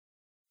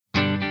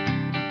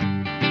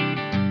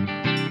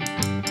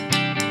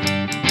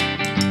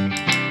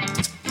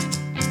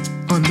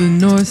On the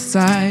north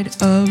side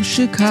of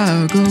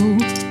Chicago,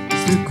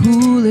 it's the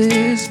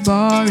coolest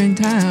bar in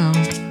town.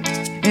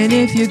 And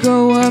if you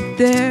go up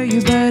there,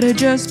 you better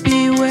just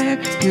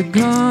beware. You're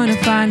gonna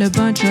find a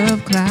bunch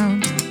of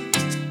clowns.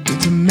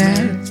 It's a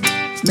mad,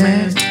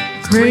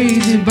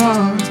 crazy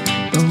bar.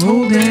 The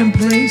whole damn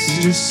place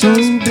is just so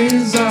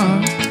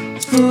bizarre,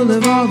 full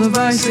of all the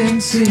vice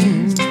and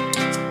sin.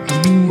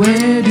 I mean,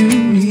 where do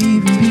we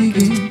even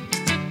begin?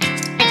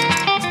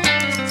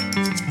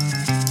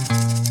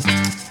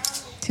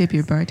 Tip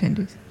your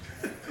bartenders.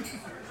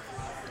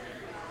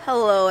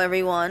 Hello,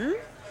 everyone.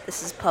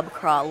 This is Pub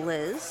Crawl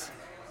Liz.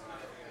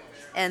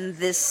 And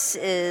this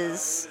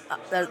is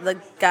the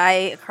guy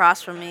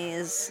across from me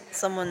is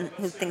someone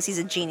who thinks he's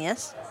a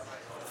genius.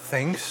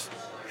 Thinks?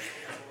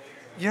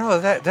 You know,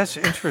 that's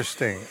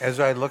interesting. As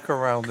I look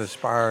around this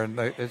bar, and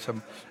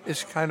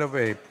it's kind of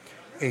a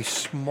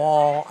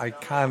small,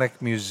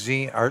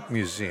 iconic art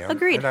museum.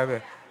 Agreed.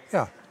 And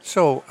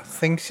so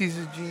thinks he's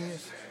a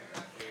genius?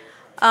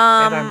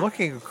 And I'm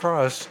looking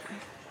across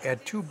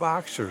at two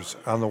boxers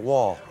on the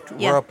wall.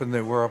 Yeah. We're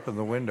up in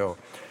the window.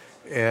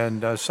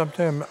 And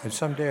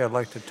someday I'd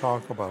like to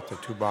talk about the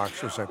two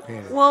boxers I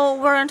painted. Well,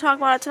 we're going to talk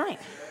about it tonight.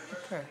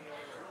 Okay.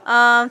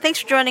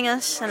 Thanks for joining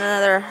us in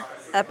another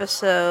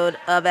episode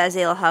of As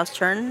Ale House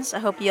Turns. I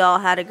hope you all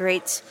had a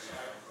great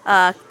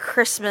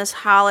Christmas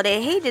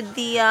holiday. Hey,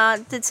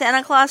 did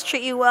Santa Claus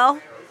treat you well,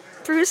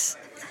 Bruce?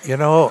 You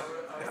know,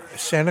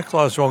 Santa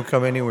Claus won't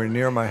come anywhere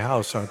near my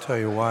house. I'll tell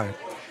you why.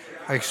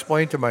 I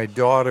explained to my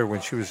daughter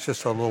when she was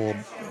just a little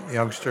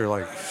youngster,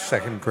 like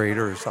second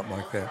grader or something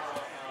like that.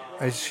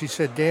 She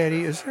said,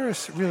 "Daddy, is there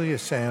really a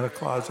Santa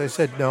Claus?" I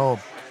said, No,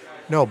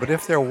 but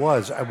if there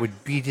was, I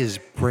would beat his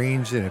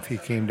brains in if he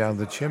came down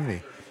the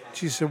chimney.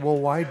 She said, "Well,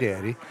 why,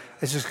 Daddy?"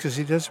 I said, "Because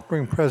he doesn't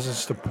bring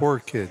presents to poor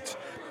kids."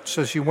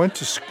 So she went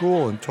to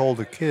school and told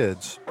the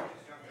kids.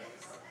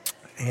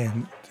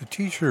 And the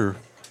teacher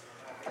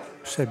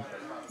said,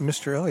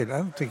 "Mr. Elliott, I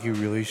don't think you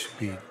really should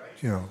be,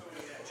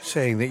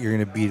 saying that you're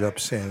going to beat up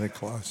Santa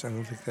Claus. I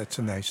don't think that's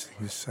a nice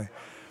thing to say."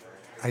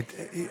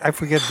 I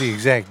forget the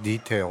exact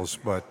details,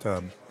 but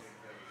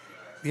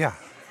yeah.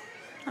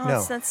 Oh,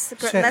 no. That's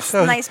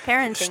nice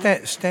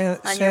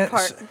parenting on your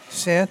part.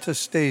 Santa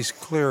stays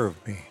clear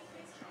of me.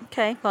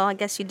 Okay, well, I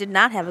guess you did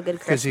not have a good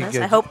Christmas.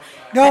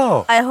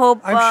 No. I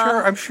hope.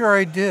 I'm sure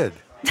I did.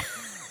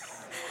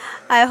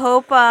 I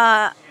hope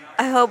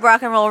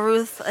Rock and Roll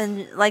Ruth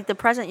liked the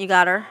present you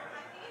got her.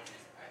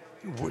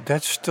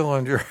 That's still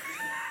under.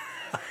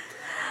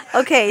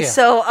 Okay, yeah.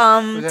 So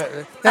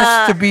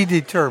that's to be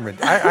determined.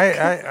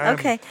 I'm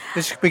okay.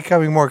 This is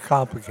becoming more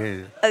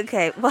complicated.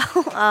 Okay, well,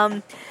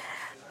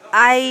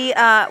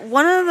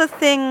 one of the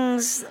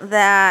things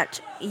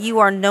that you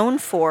are known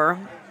for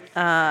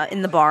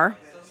in the bar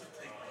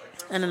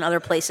and in other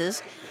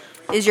places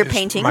is your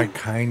painting. My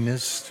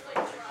kindness,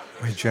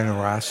 my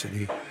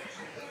generosity,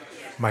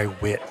 my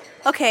wit.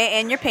 Okay,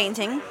 and your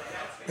painting.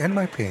 And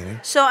my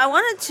painting. So I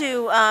wanted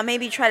to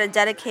maybe try to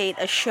dedicate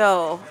a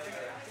show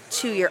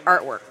to your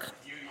artwork,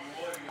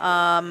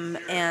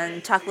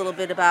 and talk a little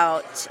bit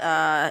about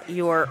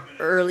your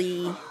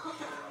early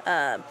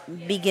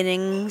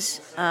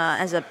beginnings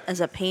as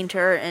a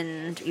painter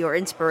and your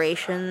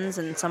inspirations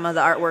and some of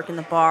the artwork in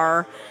the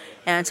bar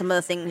and some of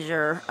the things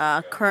you're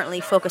currently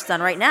focused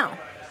on right now.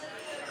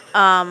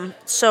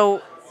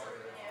 So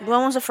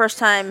when was the first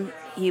time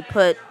you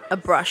put a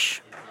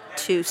brush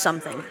to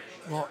something?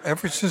 Well,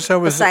 ever since I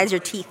was... Besides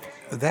your teeth.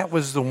 That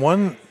was the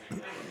one,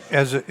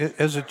 as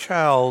a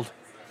child...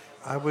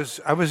 I was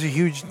a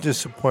huge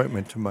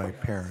disappointment to my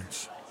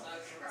parents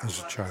as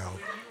a child,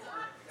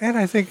 and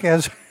I think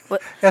as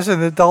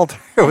an adult,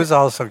 it was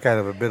also kind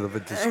of a bit of a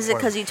disappointment. Is it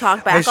because you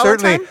talk back all the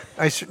time?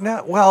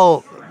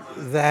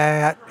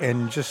 That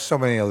and just so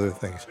many other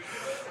things.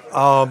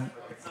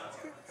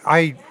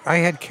 I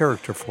had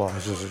character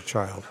flaws as a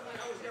child.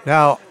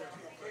 Now,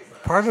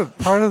 part of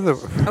the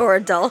or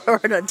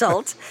an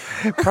adult.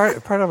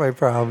 part of my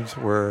problems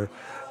were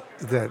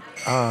that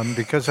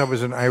because I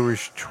was an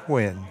Irish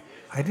twin.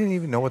 I didn't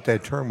even know what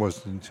that term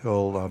was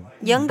until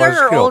younger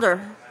Buzzkill. or older?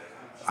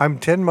 I'm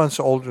 10 months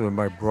older than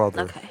my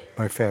brother, okay.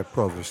 My fat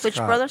brother, Scott. Which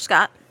brother,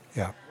 Scott?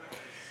 Yeah.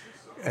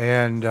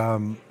 And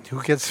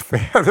who gets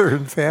fatter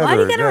and fatter. Why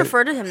do you got to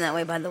refer to him that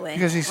way, by the way?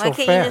 Because he's so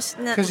fat.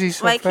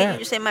 Why can't you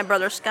just say my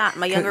brother Scott,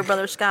 my younger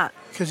brother Scott?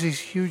 Because he's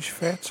huge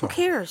fat. Who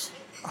cares?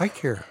 I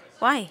care.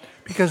 Why?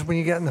 Because when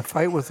you get in a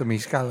fight with him,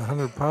 he's got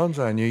 100 pounds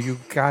on you.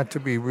 You've got to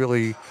be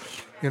really,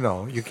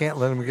 you can't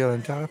let him get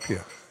on top of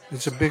you.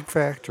 It's a big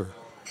factor.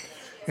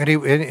 And he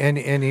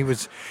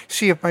was,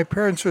 see, if my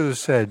parents would have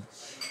said,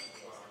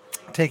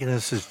 taken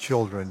us as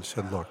children,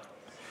 said, "Look,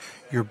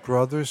 your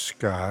brother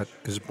Scott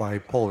is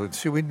bipolar."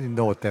 See, we didn't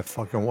know what that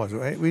fucking was.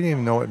 Right? We didn't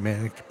even know what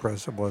manic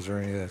depressive was or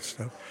any of that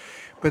stuff.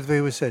 But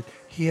they would have said,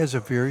 he has a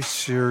very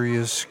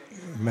serious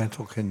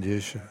mental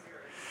condition.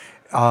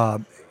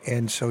 And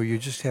so you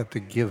just have to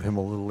give him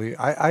a little,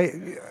 I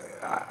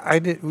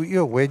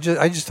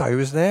just thought he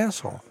was an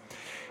asshole.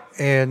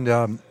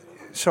 And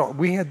So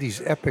we had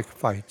these epic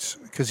fights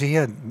because he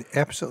had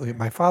absolutely.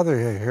 My father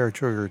had hair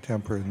trigger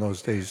temper in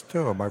those days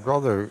too. And my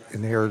brother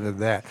inherited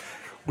that.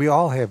 We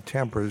all have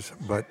tempers,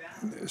 but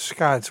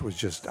Scott's was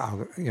just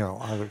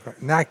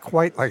not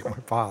quite like my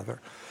father.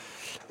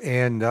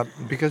 And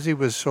because he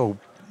was so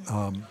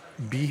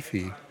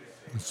beefy,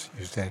 let's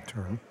use that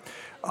term.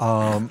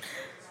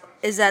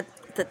 Is that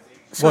the?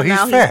 So Well, he's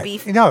now fat.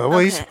 he's beef. No, well,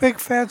 he's a Okay. big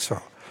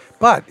fatso.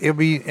 But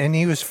and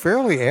he was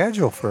fairly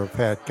agile for a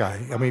fat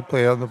guy. I mean, he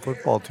played on the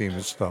football team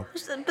and stuff.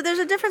 But there's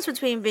a difference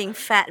between being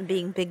fat and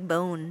being big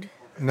boned.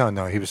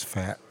 No, he was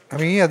fat. I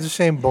mean, he had the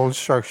same bone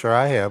structure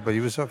I have, but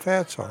he was a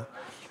fatso,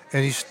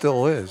 and he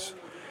still is.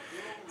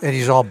 And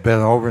he's all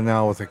bent over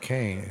now with a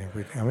cane. And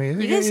everything. I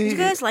mean, You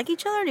guys like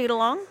each other? Do you get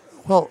along?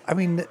 well, I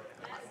mean,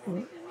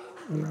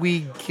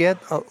 we get.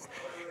 I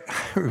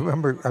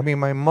remember. I mean,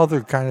 my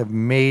mother kind of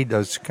made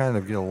us kind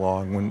of get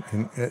along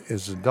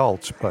as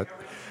adults, but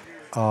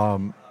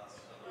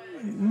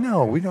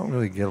no, we don't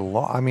really get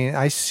along. I mean,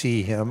 I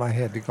see him. I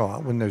had to go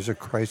out when there's a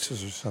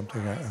crisis or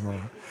something. I don't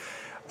know.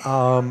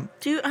 How many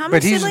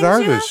But he's siblings an do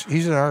you artist. have?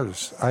 He's an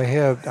artist. I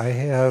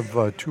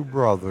have two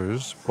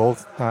brothers,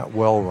 both not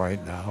well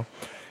right now,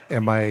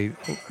 and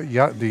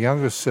the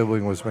youngest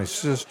sibling was my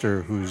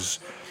sister,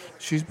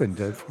 she's been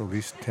dead for at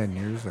least 10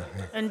 years, I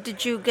think. And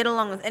did you get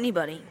along with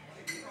anybody?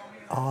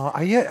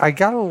 I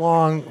got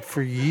along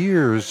for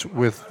years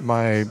with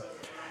my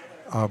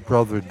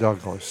brother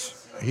Douglas.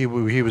 He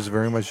was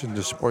very much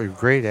into sport.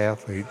 Great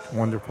athlete,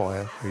 wonderful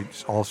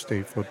athlete,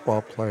 all-state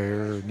football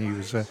player, and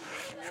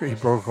he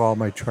broke all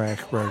my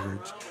track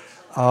records.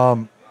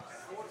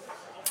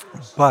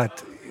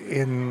 But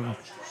in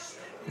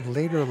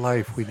later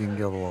life, we didn't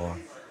get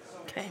along.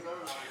 Okay.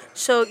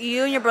 So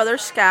you and your brother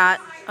Scott,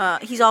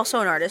 he's also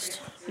an artist,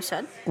 you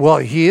said? Well,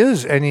 he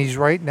is, and he's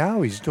right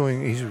now. He's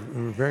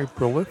very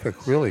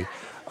prolific, really.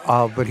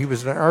 But he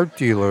was an art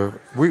dealer.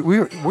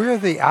 We're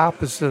the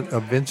opposite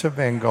of Vincent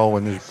van Gogh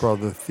and his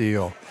brother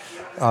Theo.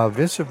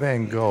 Vincent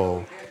van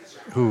Gogh,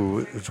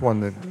 who is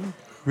one of the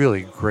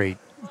really great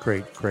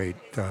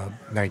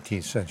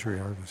 19th century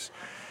artists,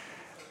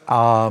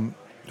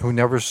 who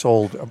never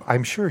sold.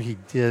 I'm sure he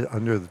did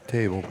under the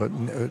table, but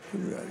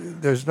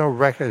there's no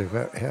record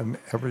of him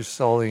ever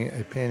selling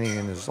a painting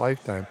in his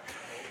lifetime.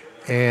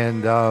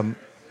 And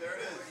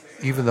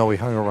even though he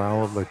hung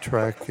around with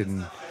Lautrec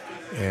and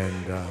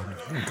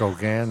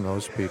Gauguin,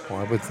 those people,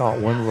 I would thought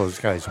one of those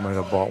guys might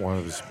have bought one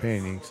of his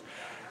paintings.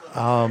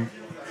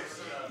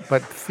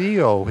 But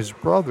Theo, his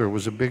brother,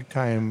 was a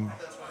big-time,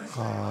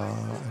 I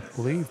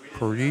believe,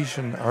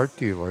 Parisian art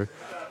dealer.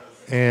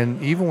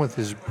 And even with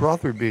his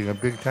brother being a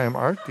big-time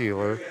art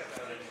dealer,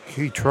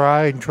 he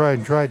tried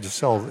to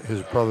sell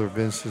his brother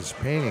Vincent's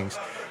paintings.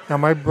 Now,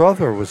 my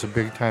brother was a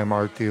big-time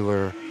art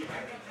dealer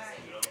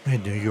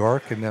in New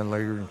York and then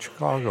later in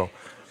Chicago,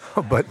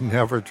 but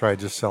never tried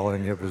to sell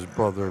any of his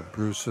brother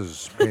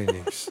Bruce's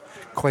paintings.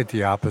 Quite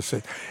the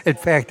opposite. In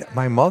fact,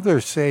 my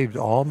mother saved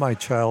all my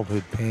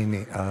childhood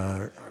painting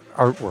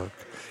artwork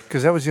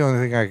because that was the only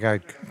thing I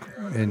got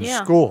in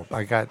school.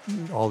 I got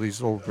all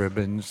these little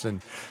ribbons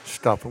and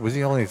stuff. It was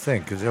the only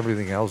thing because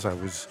everything else I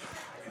was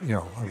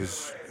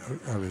really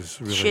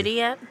Shitty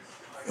at?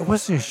 It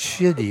wasn't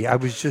shitty. I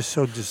was just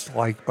so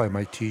disliked by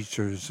my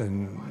teachers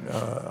and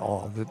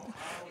all that.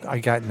 I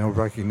got no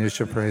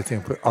recognition for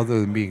anything other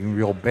than being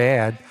real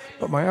bad,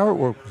 but my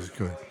artwork was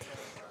good.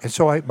 And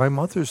so my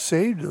mother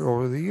saved it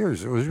over the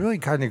years. It was really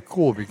kind of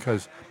cool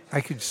because I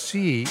could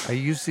see, I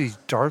used these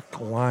dark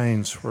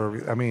lines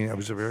it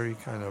was a very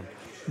kind of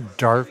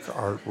dark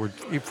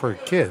artwork for a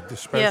kid,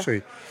 especially.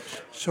 Yeah.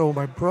 So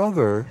my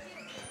brother,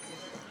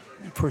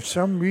 for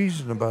some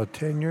reason about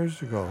 10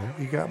 years ago,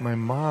 he got my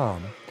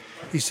mom.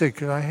 He said,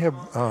 could I have,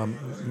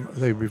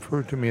 they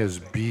referred to me as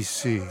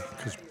BC,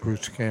 because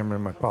Bruce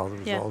Cameron, my father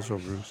was also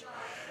Bruce.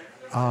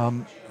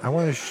 I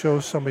want to show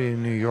somebody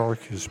in New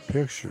York his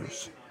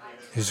pictures,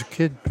 his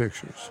kid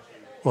pictures.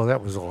 Well,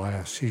 that was the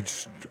last. He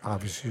just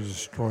obviously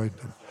destroyed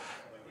them.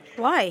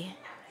 Why?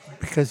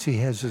 Because he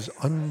has this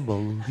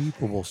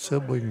unbelievable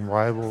sibling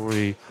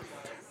rivalry,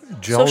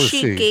 jealousy.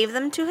 So she gave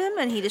them to him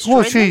and he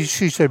destroyed them? Well,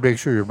 she said, make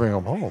sure you bring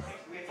them home.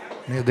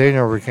 They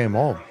never came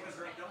home.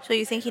 So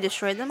you think he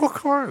destroyed them? Of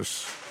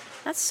course.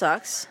 That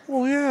sucks.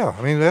 Well, yeah.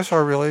 I mean, that's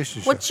our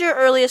relationship. What's your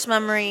earliest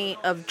memory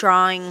of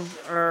drawing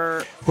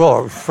or...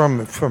 Well,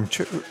 from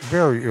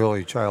very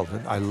early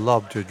childhood, I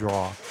loved to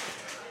draw.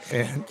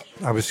 And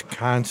I was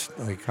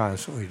constantly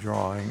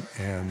drawing.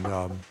 And,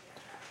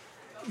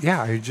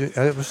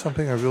 it was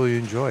something I really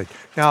enjoyed.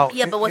 Now,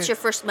 yeah, but what's your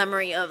first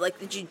memory of,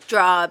 did you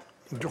draw a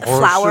horses?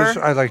 Flower?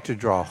 I like to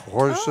draw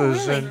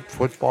horses really? and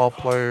football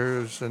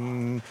players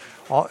and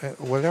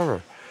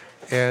whatever.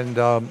 And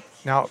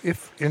now,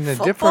 if in the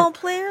football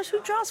players? Who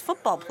draws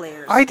football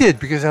players? I did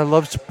because I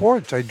love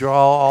sports. I draw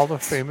all the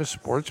famous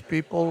sports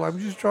people. I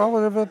would just draw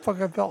whatever the fuck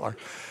I felt like.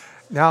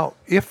 Now,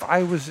 if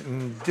I was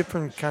in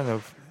different kind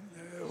of,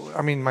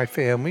 my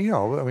family,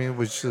 it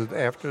was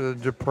after the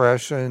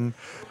Depression,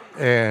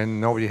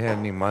 and nobody had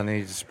any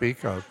money to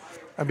speak of.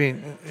 I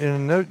mean,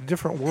 in a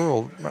different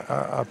world,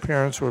 our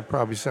parents would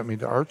probably send me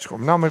to art school.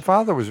 Now, my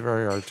father was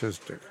very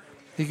artistic.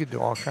 He could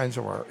do all kinds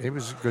of art. He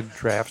was a good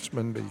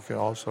draftsman, but he could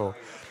also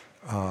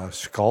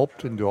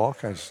sculpt and do all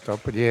kinds of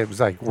stuff. But it was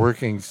like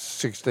working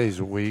 6 days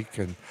a week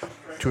and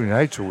 2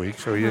 nights a week,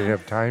 so he didn't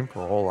have time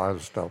for a whole lot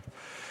of stuff.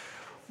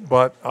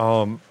 But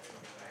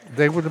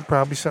they would have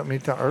probably sent me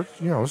to art,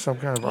 some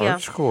kind of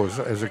art school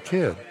as a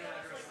kid.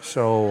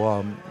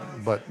 So,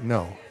 but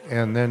no.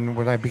 And then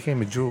when I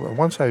became a jeweler,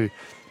 once I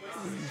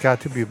got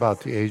to be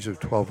about the age of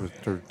 12 or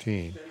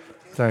 13,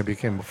 then I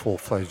became a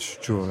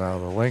full-fledged juvenile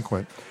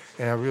delinquent.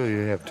 And I really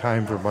didn't have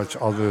time for much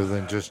other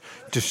than just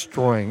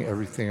destroying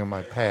everything in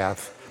my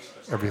path,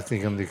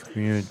 everything in the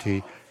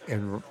community,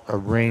 and a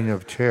reign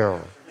of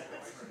terror.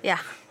 Yeah.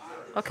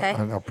 Okay.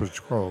 On Upwards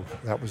Grove.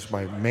 That was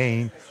my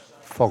main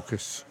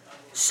focus.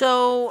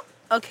 So,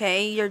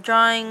 okay, you're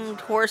drawing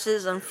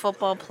horses and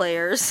football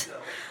players.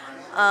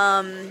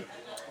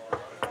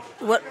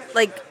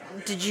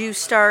 Did you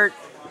start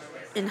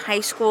in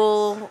high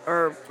school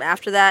or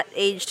after that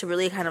age to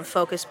really kind of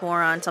focus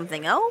more on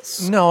something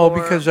else? No,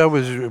 because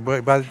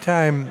by the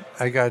time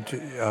I got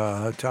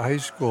to high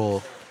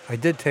school, I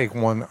did take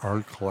one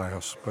art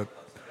class,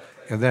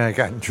 and then I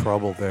got in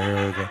trouble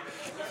there.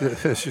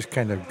 This just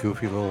kind of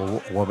goofy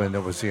little woman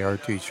that was the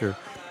art teacher.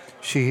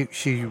 She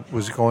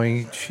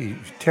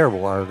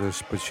terrible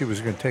artist, but she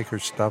was going to take her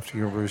stuff to the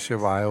University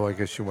of Iowa. I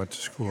guess she went to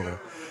school there.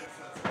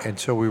 And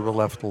so we were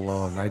left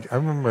alone. I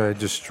remember I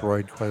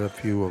destroyed quite a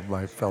few of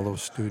my fellow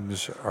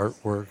students'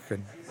 artwork,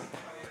 and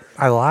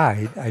I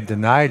lied. I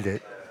denied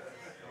it.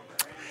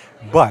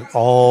 But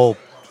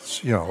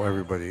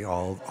everybody,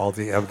 all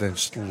the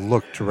evidence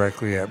looked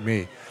directly at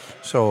me.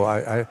 So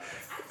I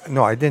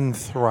didn't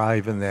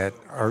thrive in that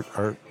art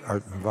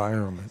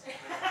environment.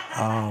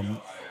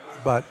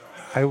 But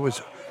I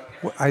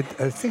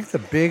think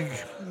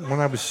when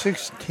I was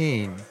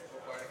 16,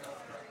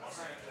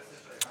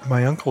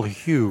 my Uncle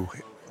Hugh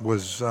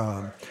was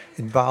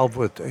involved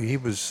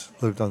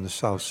lived on the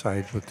south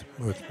side with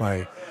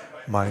my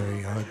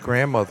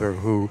grandmother,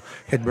 who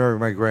had married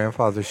my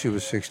grandfather. She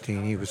was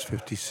 16, he was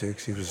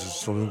 56, he was a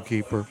saloon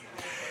keeper.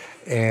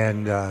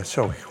 And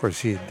so, of course,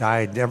 he had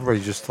died.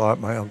 Everybody just thought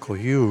my Uncle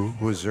Hugh,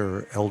 who was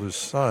her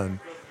eldest son,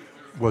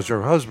 was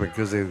her husband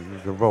because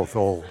they're both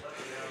old.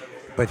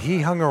 But he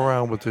hung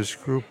around with this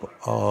group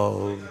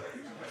of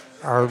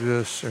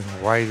artists and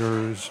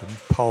writers and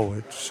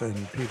poets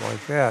and people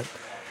like that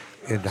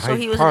in Hyde Park. So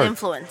he was an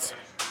influence.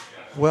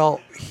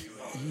 Well,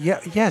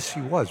 yes,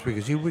 he was,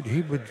 because he would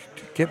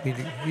get me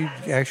to.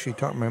 He actually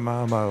talked my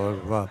mom out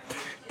of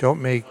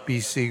don't make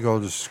BC go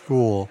to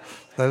school.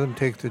 Let him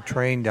take the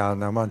train down.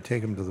 And I'm going to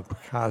take him to the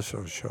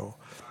Picasso show,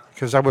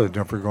 because I would have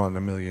never gone in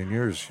a million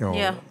years.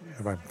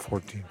 If I'm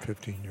 14,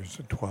 15 years,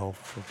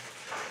 12.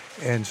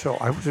 And so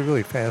I was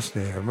really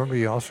fascinated. I remember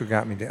he also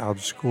got me out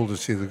of school to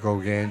see the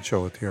Gauguin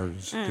show at the Art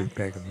Institute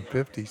back in the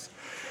 50s.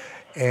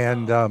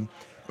 And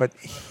but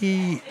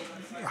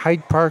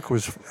Hyde Park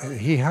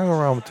he hung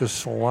around with this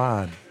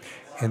salon,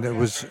 and it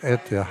was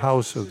at the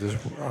house of this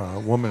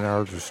woman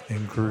artist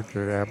named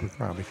Gertrude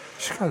Abercrombie.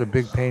 She's got a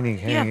big painting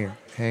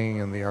hanging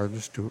in the Art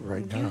Institute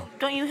right now.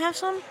 Don't you have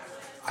some?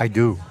 I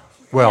do.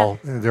 Well,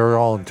 they're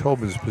all in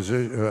Tobin's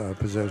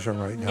possession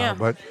right now. Yeah.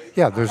 But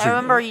I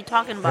remember you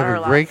talking about her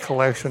a lot. I have a great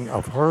collection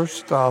of her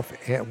stuff,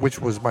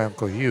 which was my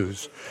Uncle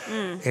Hugh's,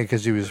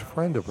 because he was a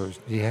friend of hers.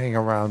 He hung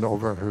around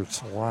over at her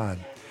salon,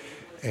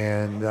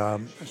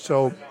 and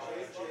so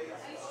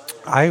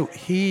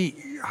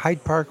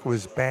Hyde Park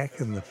was back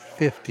in the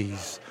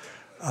 50s.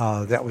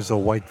 That was a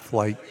white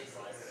flight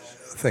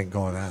thing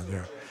going on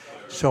there.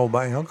 So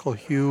my Uncle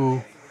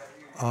Hugh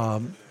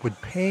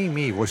would pay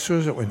me. Well, as soon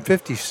as in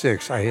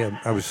 '56,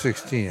 I was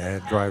 16. I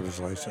had a driver's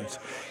license.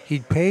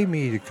 He'd pay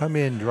me to come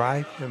in,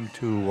 drive him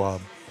to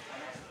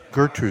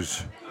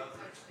Gertrude's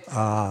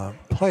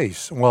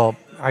place. Well,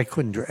 I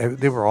couldn't.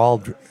 They were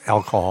all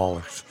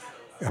alcoholics.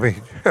 I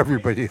mean,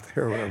 everybody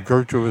there.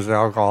 Gertrude was an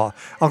alcoholic.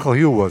 Uncle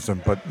Hugh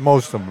wasn't, but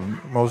most of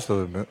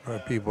the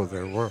people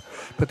there were.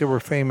 But they were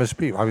famous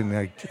people. I mean,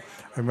 I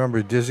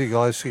remember Dizzy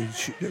Gillespie.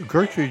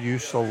 Gertrude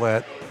used to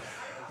let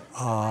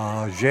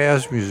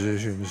jazz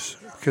musicians,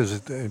 because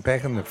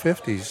back in the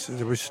 50s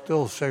there was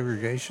still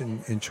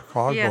segregation in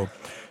Chicago. Yeah.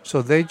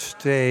 So they'd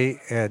stay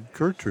at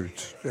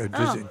Gertrude's.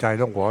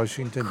 Dinah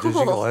Washington, Cool.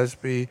 Dizzy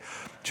Gillespie,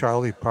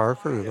 Charlie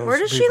Parker. Where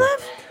did she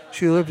live?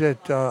 She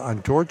lived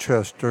on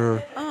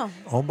Dorchester, Oh.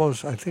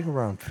 almost, I think,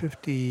 around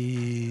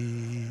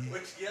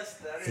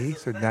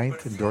 58th or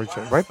 9th in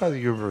Dorchester, right by the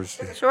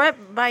university. So right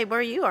by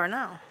where you are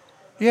now.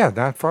 Yeah,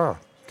 not far.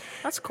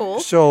 That's cool.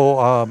 So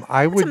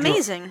I would. That's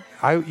amazing.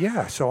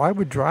 So I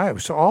would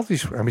drive. So all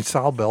these. I mean,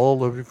 Sal Bello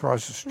lived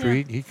across the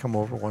street. He'd come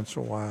over once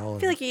in a while. I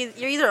feel like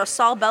you're either a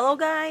Saul Bellow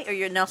guy or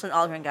you're a Nelson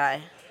Algren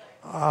guy.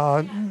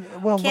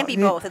 Well, Can't be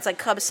both. It's like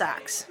Cub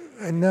Sox.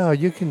 No,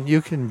 you can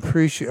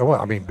appreciate. Well,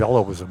 I mean,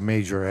 Bello was a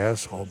major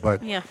asshole,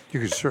 but you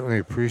could certainly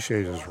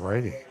appreciate his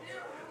writing.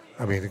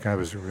 I mean, the guy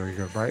was a really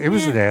good writer. It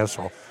was an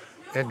asshole,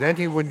 and then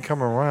he wouldn't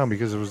come around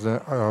because it was a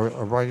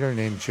writer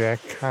named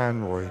Jack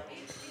Conroy,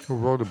 who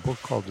wrote a book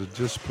called The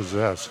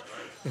Dispossessed.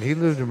 And he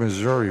lived in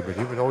Missouri, but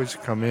he would always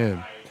come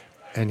in,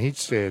 and he'd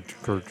stay at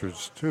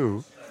Gertrude's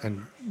too.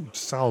 And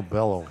Sal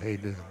Bello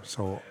hated him.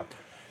 So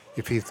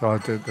if he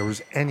thought that there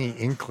was any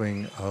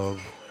inkling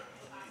of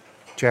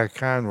Jack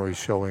Conroy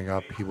showing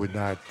up, he would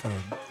not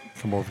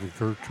come over to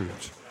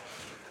Gertrude's.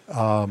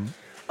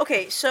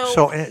 Okay,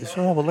 Well,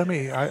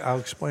 I'll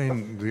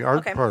explain the art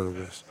Okay. part of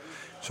this.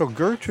 So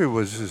Gertrude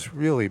was this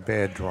really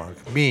bad drunk,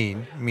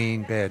 mean,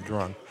 bad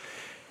drunk.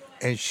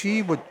 And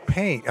she would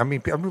paint. I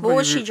mean, everybody. what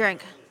would she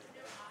drink?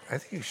 I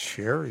think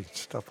sherry,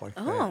 stuff like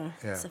Oh,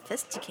 that. Yeah.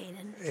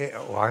 sophisticated.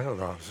 Well, I don't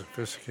know how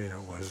sophisticated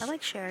it was. I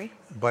like sherry.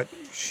 But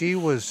she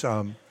was,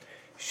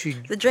 she.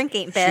 The drink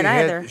ain't bad she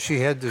either. She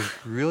had this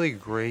really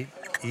great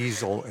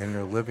easel in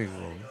her living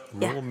room,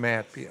 Yeah. little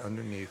mat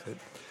underneath it,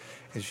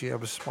 and she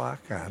had a smock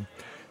on.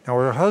 Now,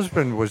 her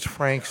husband was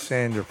Frank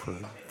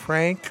Sanderford.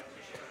 Frank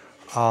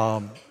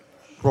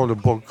wrote a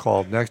book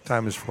called Next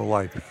Time is for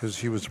Life because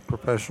he was a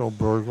professional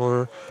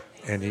burglar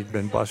and he'd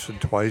been busted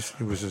twice.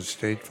 He was in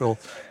Stateville.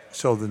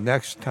 So the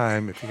next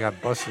time, if he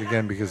got busted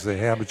again because the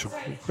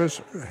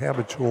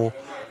habitual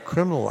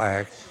criminal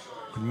act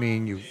would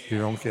mean you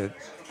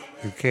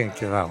can't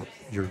get out.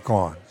 You're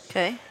gone.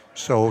 Okay.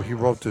 So he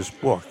wrote this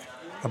book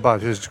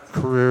about his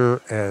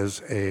career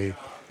as a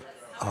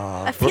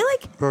I feel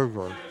like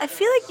burglar.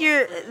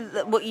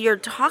 what you're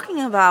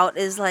talking about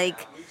is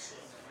like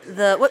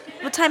what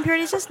time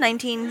period is this?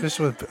 19. This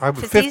was I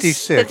was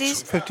 50s?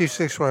 56.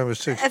 56 when I was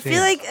 16.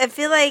 I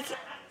feel like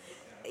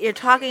you're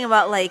talking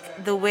about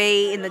like the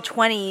way in the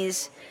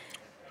 20s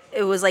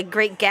it was like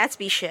Great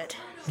Gatsby shit.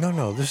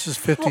 No, this is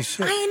Well,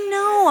 56. I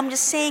know. I'm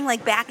just saying,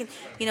 like back in,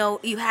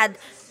 you had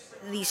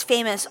these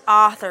famous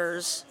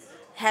authors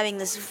having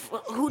this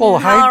hoot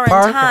and holler in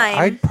time.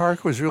 Hyde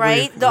Park was really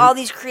right? All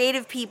these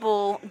creative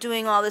people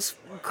doing all this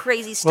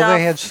crazy stuff Well,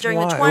 they had during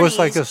the salon. 20s. It was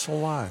like a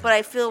salon. But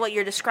I feel what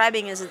you're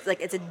describing is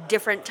it's a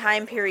different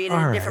time period All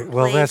and a right. different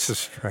Well, place. that's a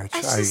stretch.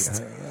 It's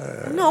just-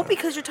 no,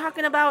 because you're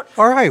talking about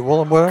all right.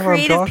 Well, whatever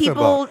creative I'm talking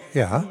people about.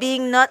 Yeah.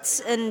 being nuts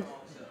and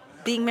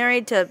being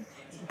married to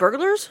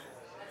burglars.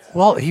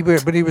 Well, he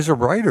was a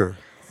writer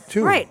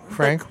too. Right,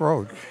 Frank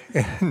wrote,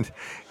 and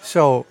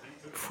so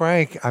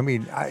Frank. I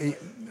mean,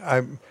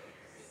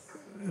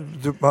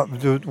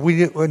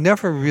 we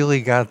never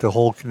really got the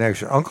whole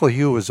connection. Uncle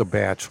Hugh was a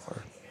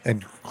bachelor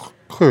and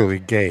clearly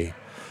gay,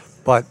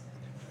 but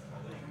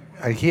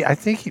I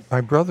think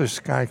my brother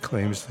Scott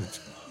claims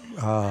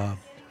that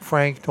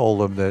Frank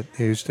told him that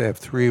he used to have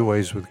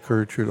three-ways with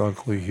Gertrude,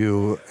 Uncle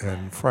Hugh,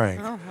 and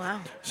Frank. Oh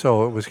wow!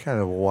 So it was kind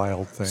of a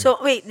wild thing. So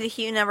wait,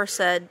 Hugh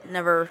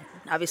never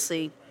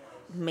obviously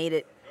made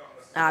it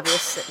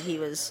obvious that he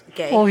was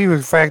gay. Well,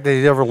 the fact that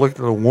he never looked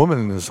at a woman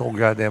in his whole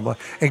goddamn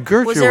life. And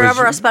Gertrude was there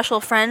ever a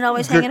special friend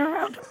always hanging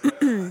around?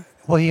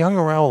 Well, he hung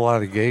around a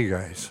lot of gay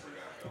guys.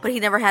 But he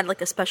never had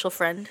like a special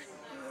friend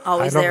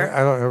always I there.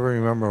 don't ever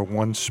remember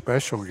one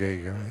special gay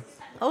guy.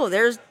 Oh,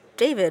 there's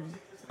David,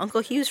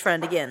 Uncle Hugh's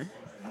friend again.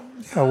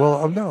 Yeah,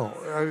 well, no,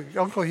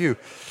 Uncle Hugh.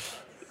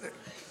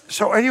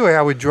 So anyway,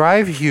 I would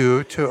drive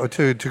Hugh to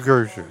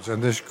Gertrude's,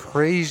 and this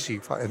crazy,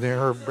 and then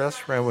her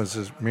best friend was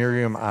this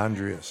Miriam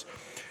Andreas,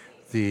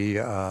 the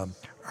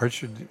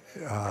Archer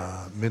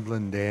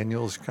Midland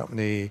Daniels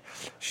company.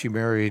 She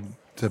married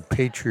the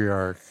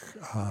patriarch.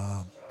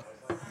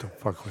 What the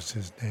fuck was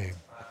his name?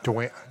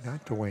 Dwayne,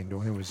 not Dwayne.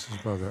 Dwayne was his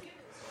brother.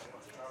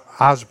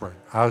 Osborne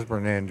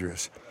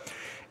Andreas.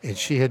 And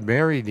she had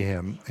married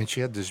him, and she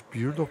had this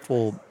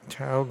beautiful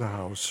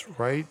townhouse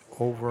right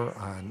over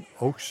on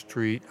Oak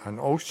Street,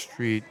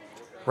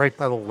 right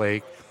by the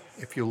lake.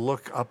 If you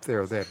look up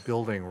there, that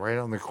building right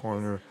on the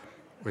corner,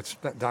 I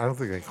don't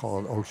think they call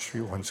it Oak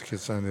Street once it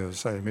gets on the other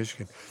side of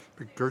Michigan.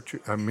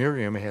 But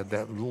Miriam had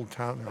that little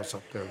townhouse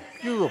up there.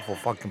 Beautiful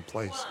fucking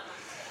place.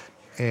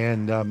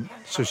 And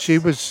so she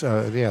was,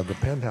 the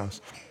penthouse.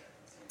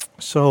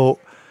 So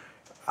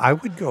I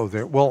would go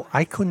there. Well,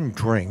 I couldn't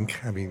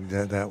drink. I mean,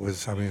 that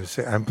was,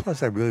 and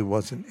plus I really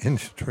wasn't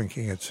into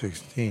drinking at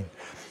 16.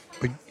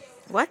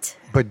 What?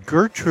 But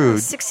Gertrude,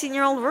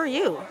 16-year-old were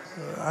you?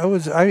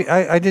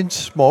 I didn't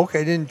smoke.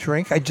 I didn't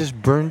drink. I just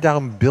burned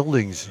down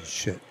buildings and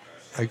shit.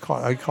 I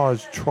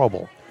caused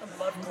trouble.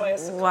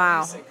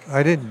 Wow.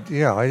 I didn't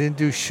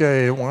do shit I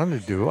didn't want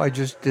to do. I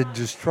just did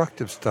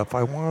destructive stuff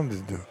I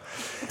wanted to do.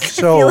 I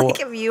So feel like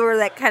if you were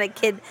that kind of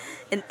kid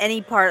in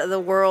any part of the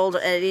world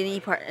at any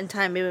part in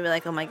time, maybe be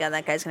like, oh my god,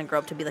 that guy's gonna grow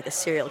up to be like a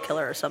serial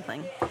killer or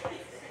something.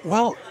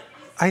 well,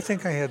 I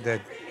think I had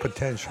that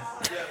potential.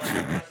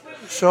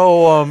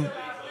 So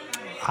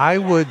I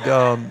would,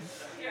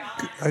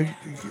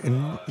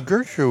 and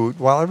Gertrude,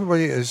 while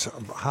everybody is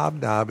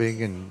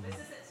hobnobbing and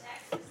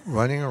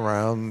running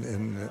around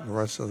in the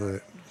rest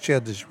of she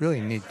had this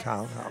really neat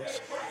townhouse.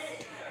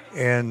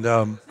 And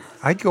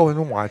I'd go in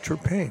and watch her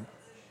paint.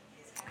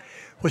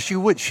 Well, she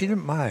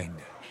didn't mind.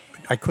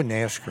 I couldn't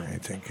ask her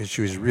anything because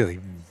she was really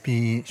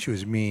mean. She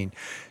was mean.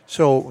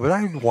 So, but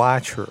I'd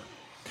watch her.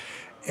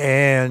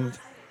 And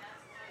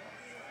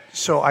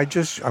so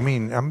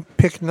I'm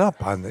picking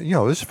up on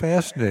this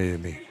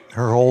fascinated me.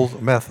 her whole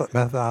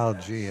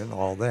methodology and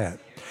all that.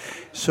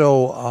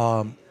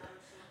 So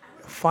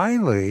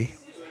finally,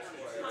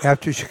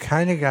 after she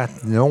kind of got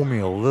to know me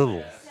a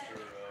little,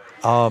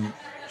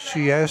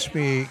 she asked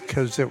me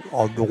because the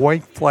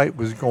white flight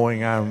was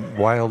going on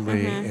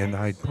wildly in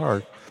Hyde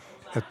Park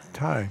at the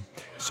time.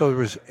 So there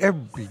was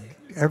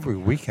every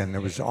weekend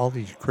there was all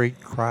these great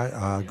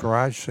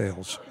garage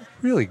sales,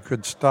 really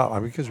good stuff. I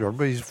mean, because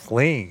everybody's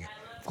fleeing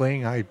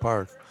Hyde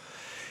Park,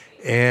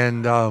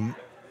 and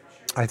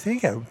I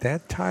think at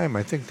that time,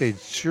 I think they'd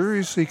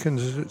seriously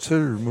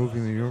considered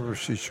moving the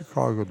University of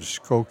Chicago to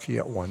Skokie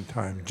at one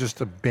time, just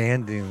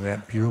abandoning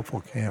that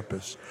beautiful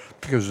campus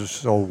because it was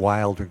so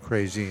wild and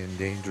crazy and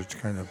dangerous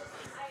kind of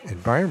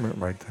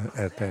environment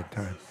at that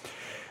time.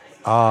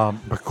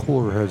 But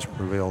cooler heads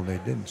prevailed, and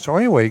they didn't. So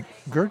anyway,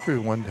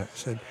 Gertrude one day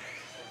said,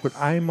 would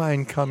I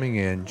mind coming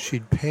in?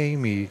 She'd pay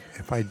me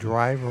if I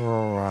drive her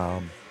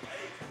around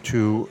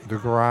to the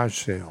garage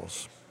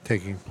sales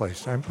taking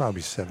place. I'm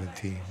probably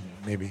 17,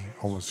 maybe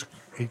almost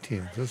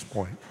 18 at this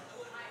point.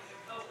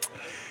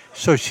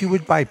 So she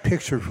would buy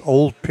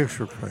old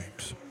picture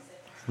frames,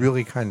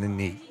 really kind of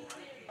neat.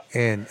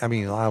 And I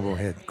mean, a lot of them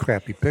had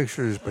crappy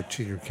pictures, but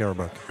she didn't care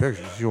about the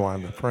pictures. She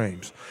wanted the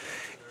frames.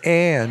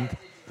 And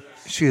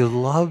she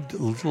loved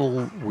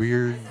little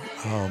weird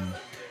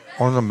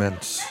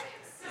ornaments.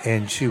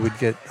 And she would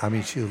get,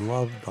 she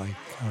loved like,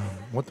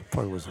 what the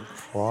fuck was it,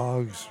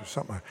 frogs or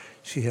something.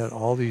 She had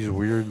all these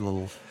weird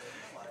little,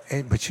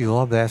 but she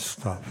loved that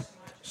stuff.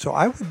 So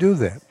I would do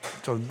that.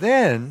 So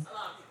then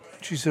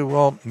she said,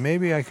 well,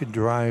 maybe I could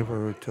drive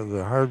her to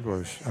the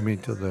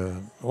to the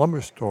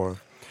lumber store,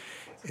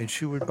 and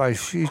she would buy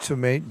sheets of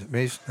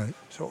masonite.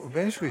 So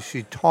eventually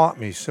she taught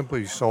me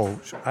simply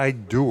so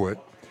I'd do it,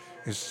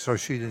 so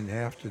she didn't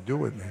have to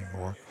do it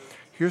anymore.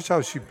 Here's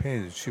how she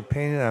painted. She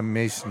painted on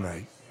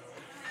masonite.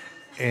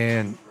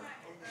 And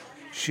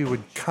she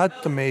would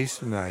cut the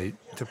masonite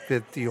to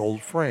fit the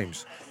old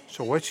frames.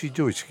 So what she'd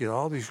do is she'd get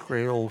all these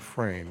great old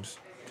frames,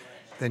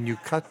 then you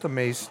cut the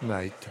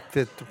masonite to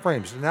fit the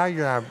frames. And now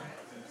you're not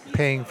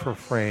paying for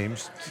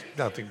frames,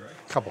 nothing,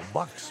 a couple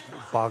bucks,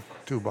 $1,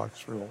 $2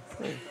 for an old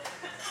frame.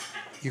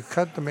 You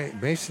cut the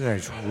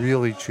masonite's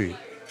really cheap.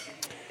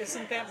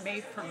 Isn't that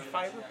made from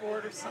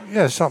fiberboard or something?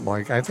 Yeah, something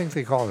like, I think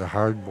they call it a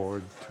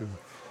hardboard too.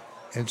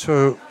 And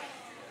so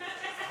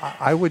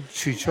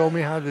she showed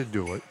me how to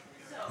do it.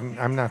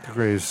 I'm not the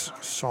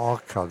greatest saw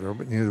cutter,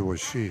 but neither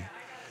was she.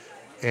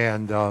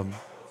 And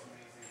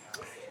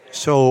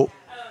so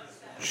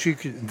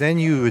then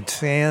you would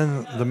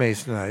sand the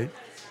masonite,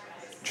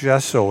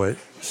 gesso it,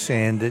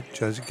 sand it,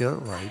 just get it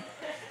right.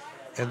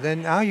 And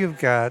then now you've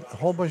got a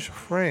whole bunch of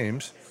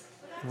frames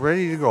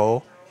ready to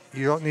go.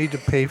 You don't need to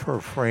pay for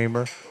a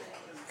framer.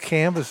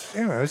 Canvas,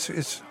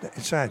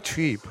 it's not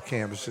cheap,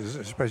 canvases,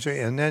 especially.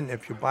 And then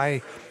if you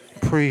buy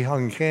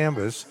pre-hung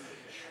canvas,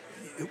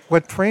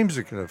 what frames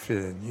are going to fit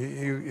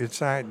in?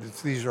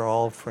 These are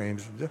all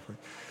frames are different.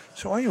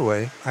 So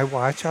anyway, I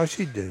watched how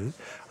she did it.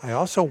 I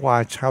also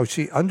watched how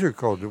she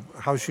undercoated,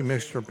 how she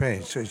mixed her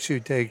paint. So she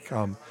would take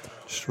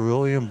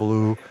cerulean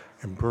blue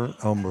and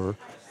burnt umber,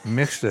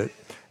 mix it,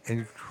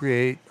 and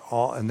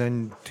and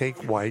then take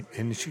white,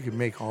 and she could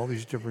make all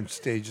these different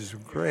stages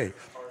of gray.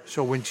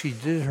 So when she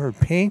did her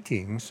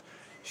paintings,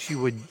 she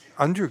would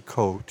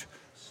undercoat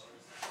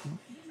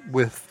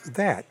with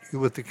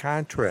the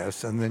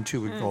contrast, and then she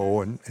would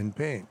go and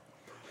paint.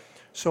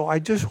 So I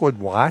just would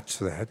watch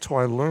that, so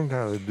I learned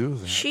how to do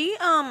that. She,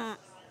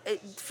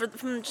 from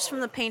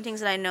the paintings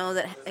that I know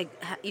that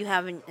you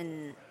have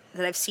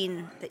that I've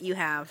seen that you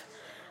have,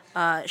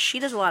 she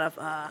does a lot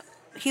of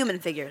human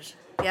figures,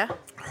 yeah?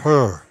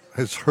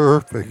 It's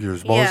her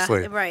figures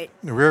mostly. Yeah, right.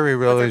 Very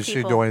rarely does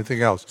she do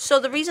anything else. So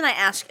the reason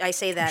I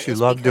say that she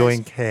is loved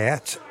doing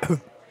cats.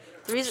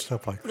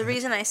 Stuff like that. The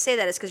reason I say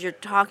that is because you're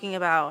talking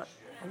about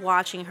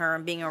watching her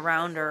and being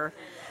around her,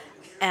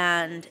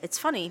 and it's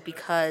funny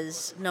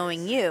because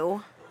knowing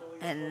you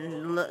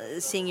and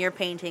seeing your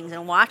paintings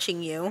and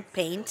watching you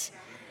paint,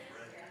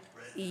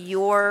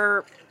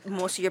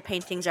 most of your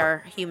paintings are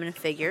human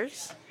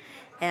figures,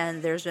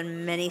 and there's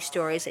been many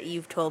stories that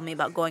you've told me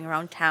about going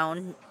around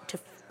town to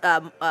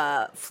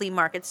flea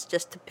markets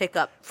just to pick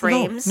up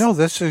frames. No,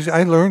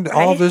 I learned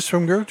all this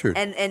from Gertrude.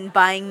 And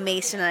buying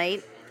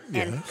masonite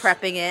and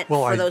prepping it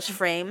for those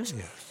frames.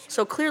 Yes.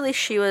 So clearly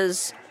she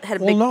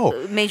had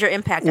a major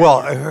impact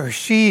on you.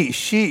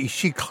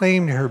 She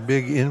claimed her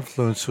big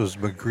influence was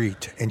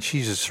Magritte, and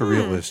she's a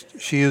surrealist.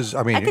 She is,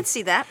 I could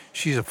see that.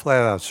 She's a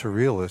flat-out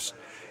surrealist,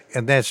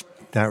 and that's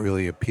not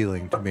really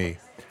appealing to me.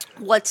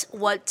 What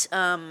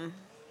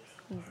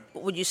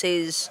would you say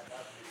is,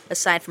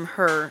 aside from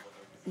her,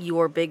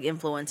 your big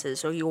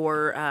influences or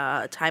your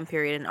time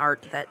period in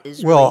art that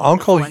is Well, really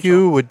Uncle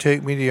Hugh would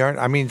take me to the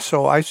art.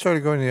 So I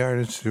started going to the Art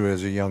Institute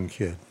as a young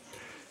kid.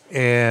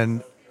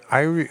 And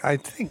I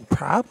think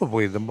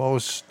probably the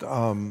most,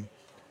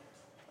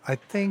 I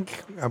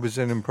think I was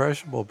in an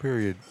impressionable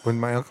period when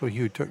my Uncle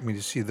Hugh took me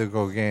to see the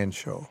Gauguin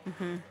show.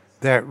 Mm-hmm.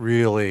 That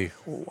really,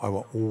 I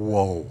went,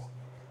 whoa.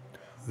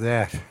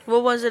 That.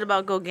 What was it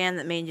about Gauguin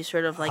that made you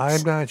sort of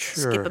I'm not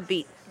sure. skip a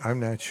beat? I'm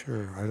not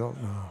sure. I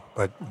don't know.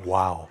 But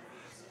wow,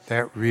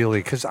 that really,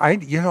 because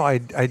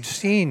I'd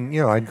seen,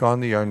 I'd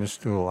gone to Yarn and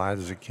Stew a lot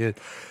as a kid,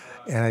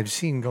 and I'd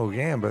seen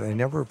Gauguin, but I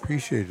never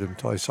appreciated him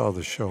until I saw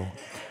the show.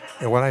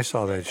 And when I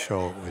saw that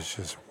show, it was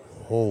just,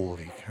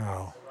 holy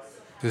cow,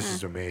 this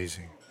is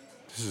amazing.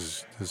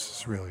 This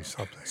is really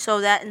something.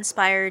 So that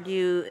inspired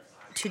you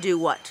to do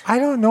what? I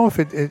don't know if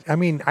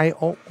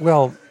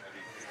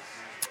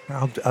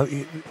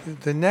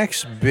the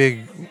next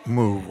big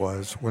move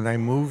was when I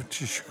moved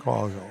to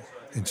Chicago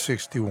in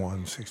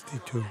 61,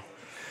 62.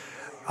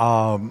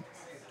 I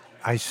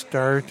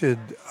started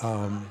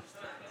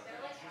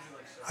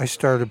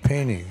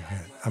painting.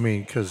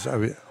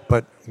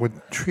 But what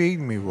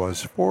intrigued me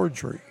was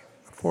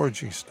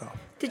forging stuff.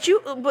 Did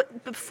you,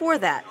 but before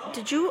that,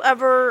 did you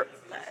ever,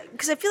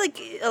 because I feel like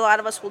a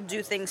lot of us will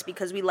do things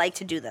because we like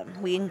to do them.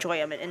 We enjoy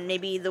them, and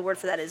maybe the word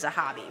for that is a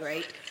hobby,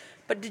 right?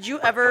 But did you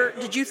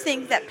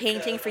think that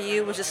painting for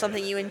you was just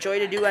something you enjoy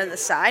to do on the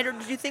side, or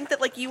did you think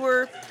that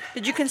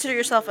did you consider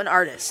yourself an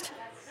artist?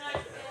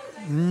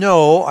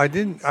 No, I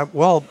didn't.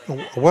 Well,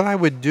 what I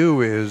would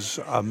do is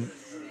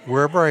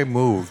wherever I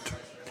moved,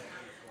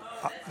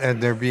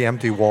 and there'd be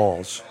empty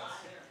walls,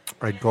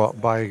 I'd go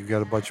out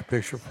get a bunch of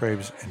picture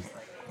frames and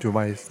do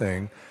my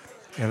thing,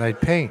 and I'd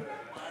paint.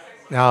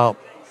 Now,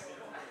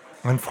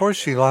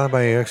 unfortunately, a lot of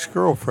my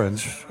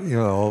ex-girlfriends,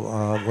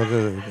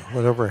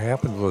 whatever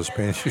happened to those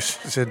paintings,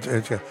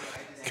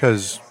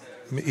 because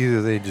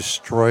either they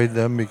destroyed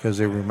them because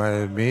they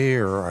reminded me,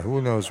 or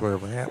who knows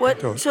whatever happened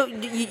to them. So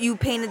you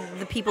painted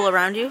the people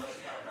around you?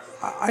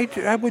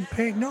 I would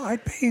paint. No,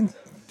 I'd paint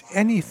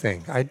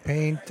anything. I'd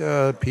paint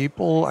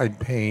people. I'd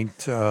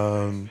paint.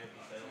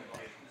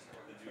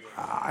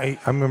 I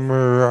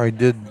remember I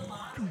did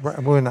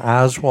when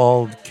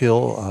Oswald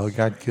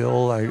got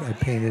killed. I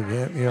painted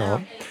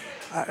him.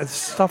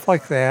 Stuff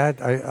like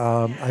that.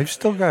 I've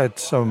still got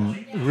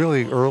some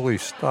really early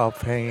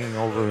stuff hanging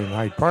over in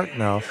Hyde Park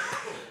now.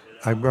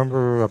 I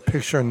remember a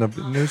picture in the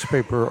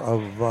newspaper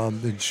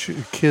of the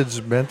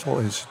kids' mental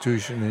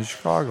institution in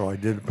Chicago. I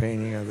did a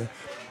painting of it.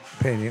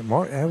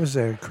 That was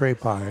a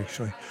Craypa,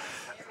 actually.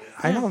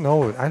 I don't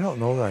know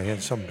that I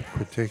had some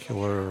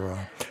particular,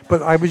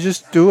 but I would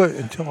just do it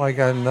until I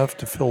got enough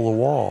to fill the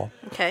wall.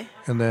 Okay.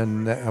 And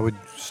then I would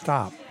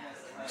stop.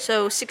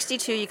 So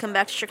 62, you come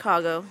back to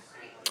Chicago.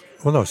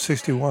 Well, no,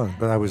 61,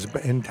 but I was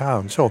in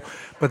town. So,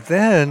 but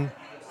then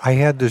I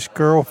had this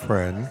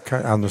girlfriend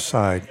on the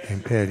side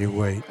named Patty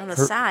Waite. On the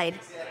side?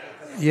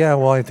 Yeah,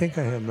 well, I think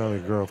I had another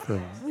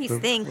girlfriend. What do you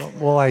think?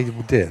 Well, I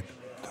did.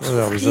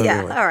 That was yeah,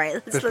 anyway. all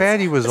right.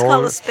 Patty was let's older.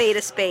 call a spade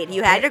a spade.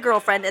 You had your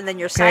girlfriend, and then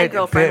your side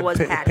girlfriend was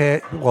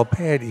Patty.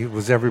 Patty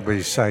was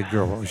everybody's side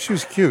girlfriend. She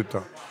was cute,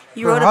 though.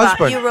 You wrote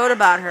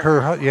about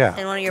her. Yeah.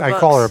 In one of your books. I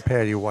call her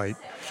Patty White.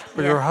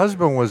 But Yeah. her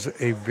husband was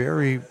a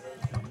very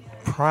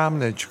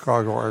prominent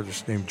Chicago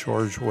artist named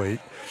George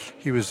Waite.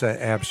 He was an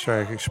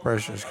abstract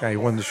expressionist guy. He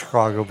won the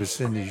Chicago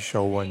Vicinity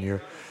Show one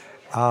year.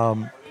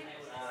 And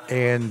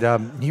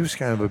he was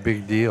kind of a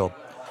big deal.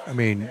 I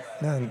mean,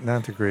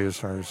 not the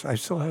greatest artist. I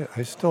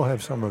still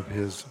have some of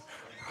his.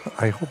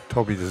 I hope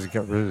Toby doesn't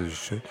get rid of this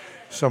shit.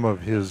 Some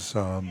of his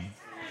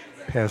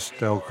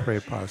pastel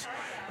crayons.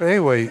 But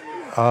anyway,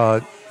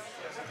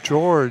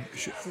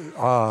 George.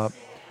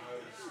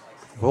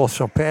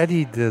 So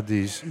Patty did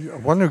these.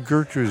 One of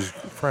Gertrude's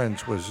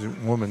friends was a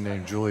woman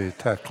named Julia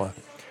Tekla,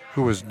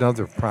 who was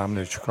another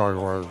prominent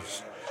Chicago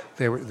artist.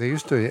 They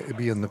used to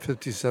be in the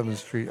 57th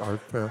Street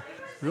Art Fair.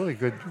 Really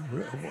good,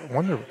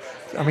 wonderful.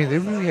 I mean, they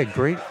really had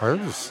great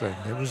artists then.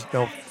 There was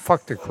no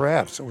fuck the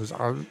crafts. It was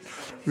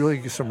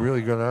really some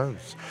really good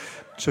artists.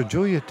 So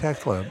Julia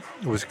Tekla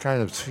was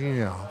kind of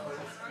senile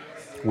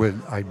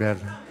when I met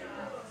her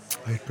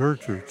at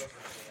Gertrude's.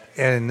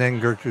 And then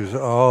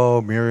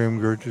Miriam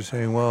Gertrude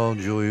saying, well,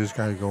 Julia's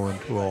got to go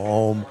into a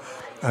home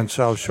on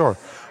South Shore.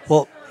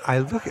 Well, I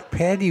look at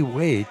Patty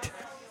Waite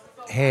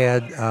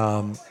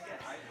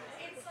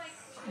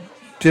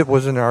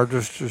was an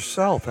artist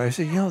herself. I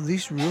said,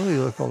 these really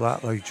look a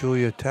lot like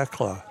Julia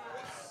Tekla.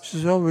 She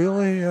says, oh,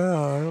 really? Yeah,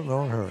 I don't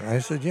know her. I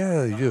said,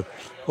 yeah, they do.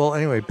 Well,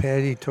 anyway,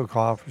 Patty took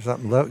off or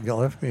something,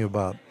 left me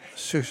about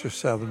 6 or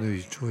 7 of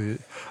these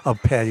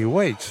Patty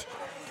Waites.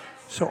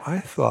 So I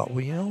thought,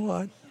 well, you know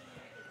what?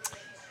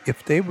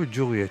 If they were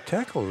Julia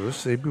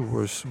Teklas, they'd be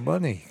worth some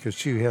money because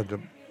she had the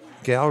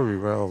gallery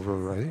right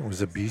over, I think it was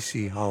the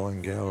B.C.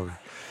 Holland Gallery.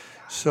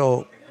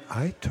 So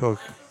I took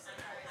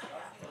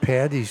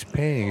Patty's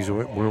paintings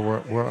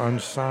were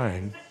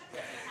unsigned,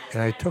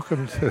 and I took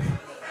them to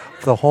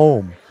the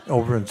home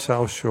over in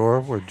South Shore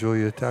where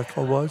Julia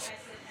Tekla was.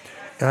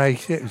 And I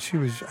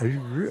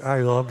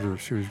loved her.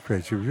 She was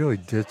great. She was really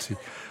ditzy.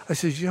 I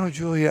said,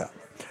 Julia,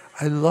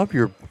 I love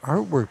your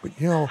artwork,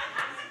 but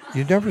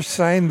you never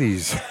signed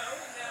these.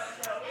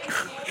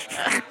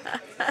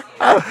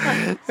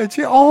 And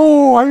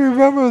I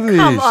remember these.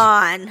 Come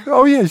on.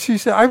 Oh yeah, she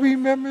said, I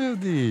remember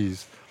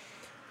these.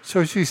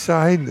 So she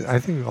signed, I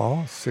think,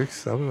 all 6,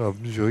 7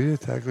 of them. Julia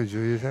Tecla.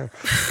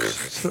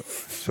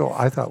 So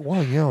I thought,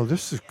 well,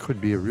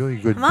 could be a really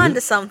good. I'm on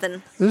to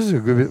something. This is a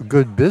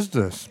good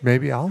business.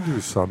 Maybe I'll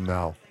do some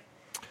now.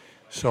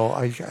 So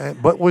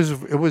but it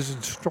was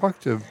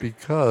instructive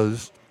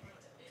because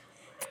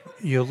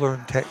you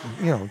learn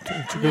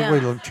it's a good way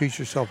to teach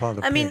yourself how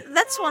to paint. I mean,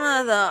 that's one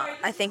of the,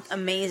 I think,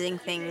 amazing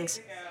things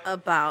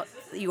about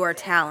your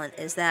talent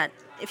is that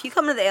if you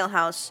come to the Ale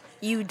House,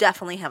 you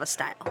definitely have a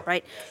style,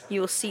 right? You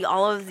will see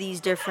all of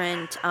these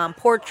different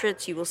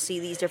portraits. You will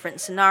see these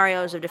different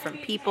scenarios of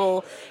different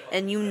people,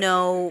 and you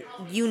know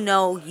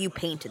you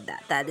painted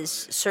that. That is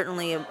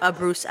certainly a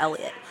Bruce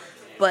Elliott.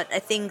 But I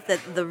think that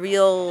the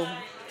real,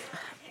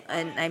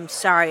 and I'm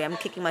sorry, I'm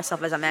kicking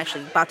myself as I'm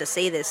actually about to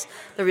say this,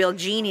 the real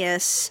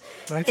genius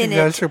I think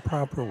that's a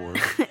proper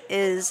word.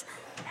 is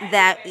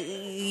that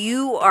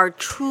you are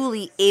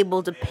truly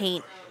able to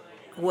paint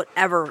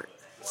whatever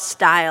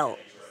style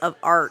of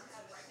art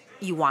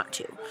you want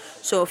to.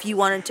 So if you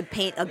wanted to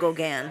paint a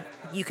Gauguin,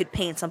 you could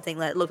paint something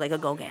that looked like a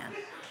Gauguin.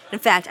 In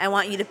fact, I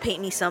want you to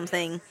paint me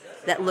something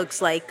that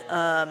looks like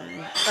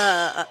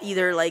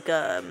either like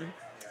I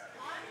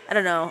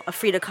don't know, a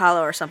Frida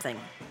Kahlo or something.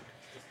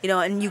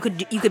 And you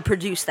could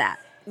produce that.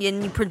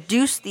 And you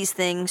produce these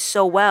things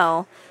so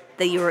well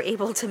that you were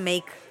able to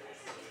make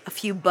a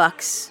few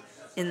bucks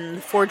in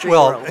the forgery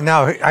world. Well,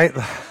 now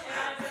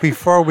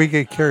before we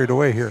get carried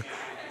away here,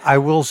 I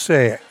will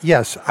say,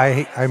 yes,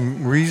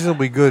 I'm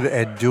reasonably good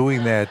at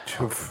doing that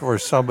for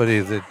somebody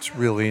that's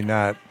really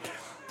not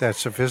that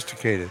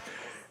sophisticated.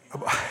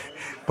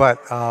 But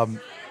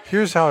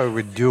here's how I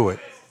would do it.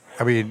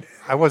 I mean,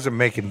 I wasn't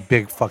making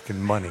big fucking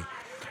money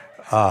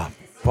by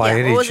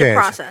any what was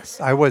chance.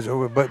 the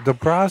process? But the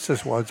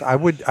process was I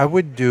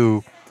would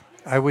do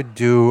a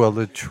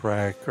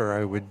Lautrec, or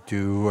I would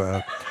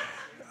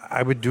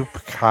do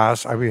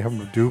Picasso. I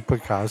would do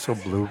Picasso,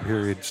 Blue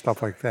Period,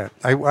 stuff like that.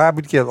 I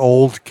would get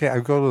old.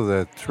 I'd go to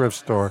the thrift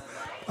store.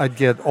 I'd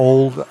get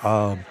old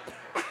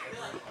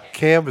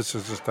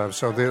canvases and stuff,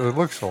 so it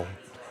looks old.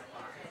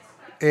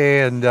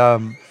 And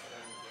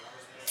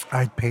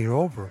I'd paint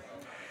over.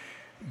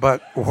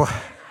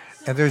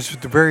 And there's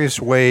the various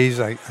ways.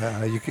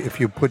 If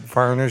you put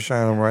varnish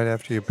on them right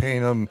after you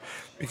paint them,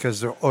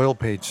 because the oil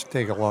paints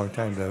take a long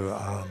time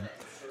to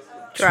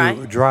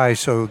dry,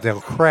 so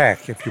they'll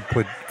crack if you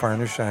put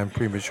varnish on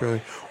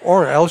prematurely.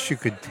 Or else you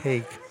could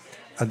take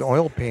an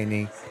oil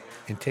painting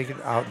and take it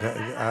out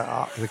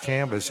the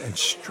canvas and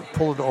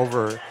pull it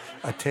over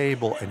a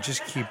table and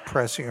just keep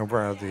pressing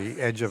over the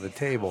edge of a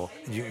table,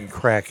 and you can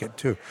crack it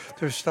too.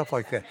 There's stuff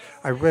like that.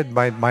 I read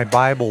my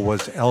Bible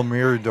was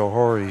Elmire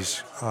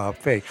Dohori's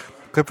fake.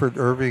 Clifford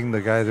Irving,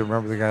 the guy that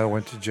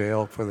went to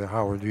jail for the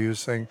Howard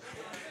Hughes thing.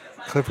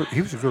 Clifford,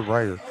 he was a good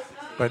writer,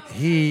 but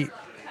he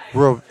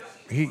wrote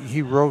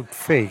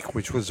Fake,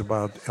 which was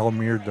about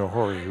Elmire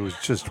Dohori, who was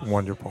just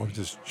wonderful,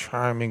 just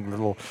charming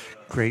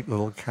great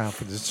little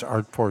confidence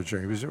art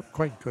forger. He was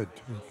quite good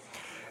too.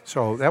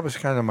 So that was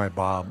kind of my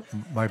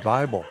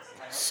Bible.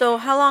 So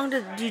how long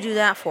did you do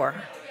that for?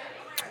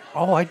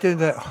 Oh, I did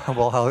that.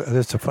 Well,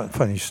 that's a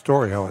funny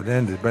story how it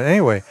ended. But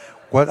anyway,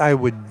 what I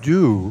would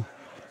do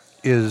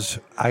is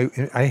I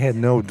had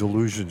no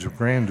delusions of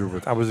grandeur,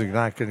 but I was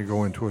not going to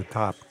go into a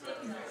top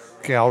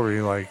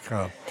gallery like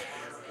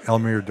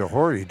Elmire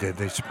Dohori did.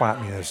 They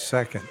spot me in a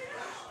second.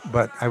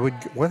 But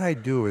what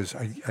I'd do is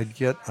I'd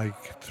get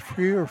like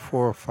 3 or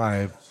 4 or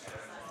 5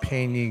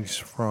 paintings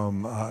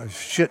from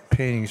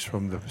paintings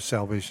from the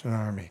Salvation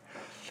Army,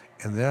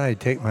 and then I'd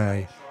take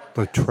my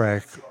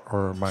Lautrec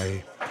or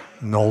my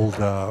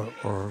Nolde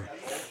or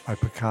my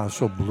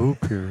Picasso Blue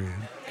Period,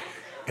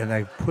 and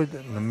I put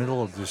it in the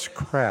middle of this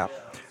crap.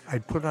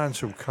 I'd put on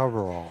some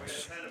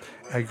coveralls.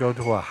 I'd go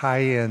to a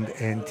high-end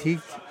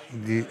antique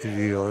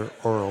dealer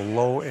or a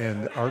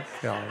low-end art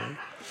gallery,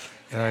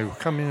 and I'd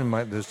come in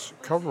this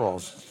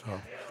coveralls and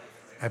stuff.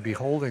 I'd be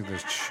holding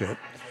this shit,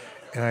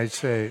 and I'd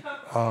say,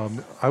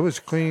 I was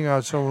cleaning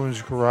out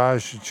someone's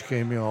garage and she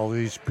gave me all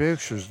these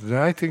pictures. And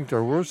I think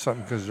they're worth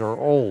something because they're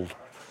old.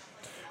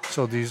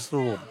 So these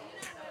little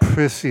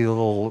prissy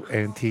little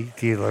antique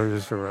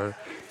dealers,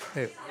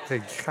 they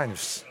kind of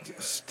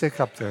stick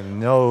up their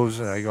nose,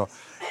 and I go,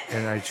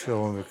 and I'd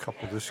show them a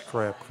couple of this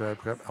crap.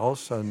 All of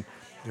a sudden,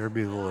 there'd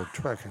be a little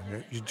trick,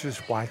 and you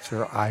just watch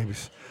their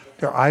eyes.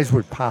 Their eyes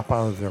would pop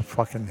out of their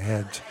fucking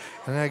heads.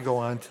 And then I'd go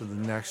on to the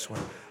next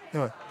one.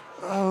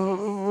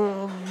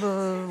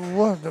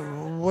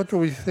 What are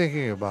we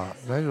thinking about?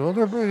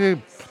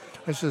 And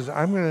I says,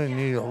 I'm going to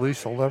need at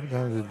least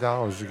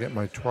 $1,100 to get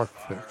my truck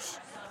fixed.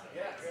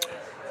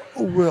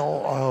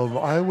 Well,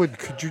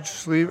 could you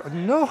just leave?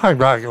 No, I'm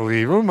not going to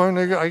leave them.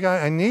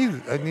 I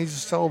need to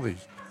sell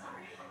these.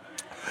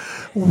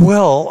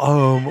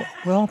 Well,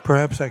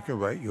 perhaps I could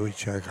write you a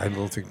check. I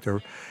don't think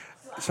they're.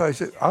 So I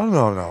said, oh,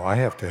 no, I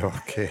have to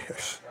have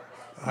cash.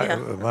 Yeah.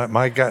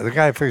 The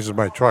guy who fixes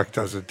my truck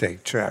doesn't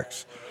take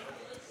checks.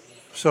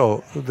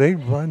 So they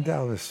run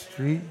down the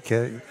street.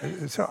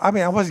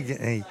 I wasn't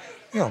getting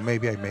any,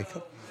 maybe I'd make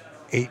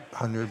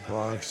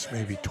 $800,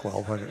 maybe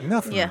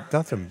 $1,200,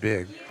 nothing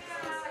big.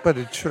 but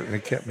it certainly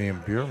kept me in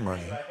beer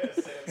money.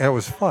 And it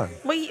was fun.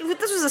 Wait,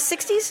 this was the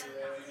 60s?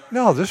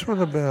 No, this would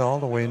have been all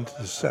the way into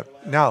the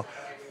Now,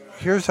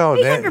 here's how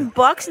it ended.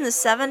 $800 in the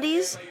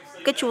 70s?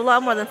 Get you a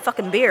lot more than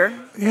fucking beer.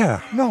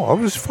 Yeah, no, it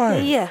was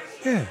fine. Yeah.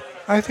 Yeah.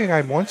 I think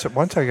once I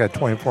got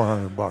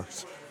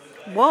 $2,400.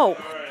 Whoa.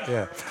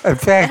 Yeah. In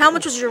fact, And how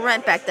much was your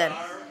rent back then?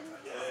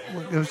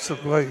 it was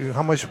like,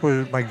 how much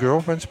was my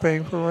girlfriend's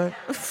paying for rent?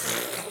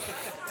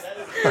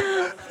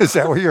 Is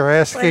that what you're What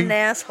asking? an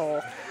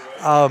asshole.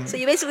 So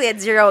you basically had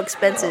zero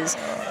expenses,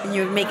 and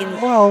you were making.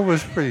 Well, it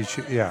was pretty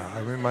cheap. Yeah,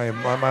 I mean,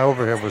 my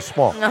overhead was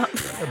small.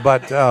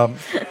 But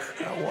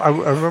I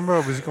remember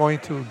I was going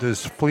to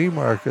this flea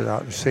market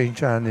out in St.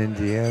 John,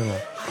 Indiana.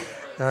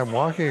 And I'm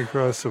walking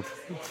across the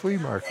flea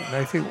market, and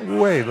I think,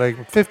 wait,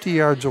 like 50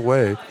 yards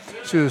away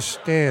to the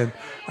stand,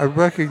 I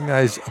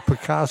recognized a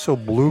Picasso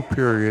Blue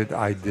Period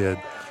I did.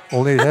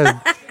 Only it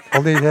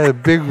had a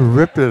big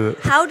rip in it.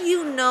 How do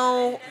you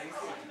know?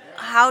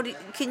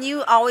 Can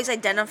you always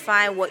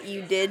identify what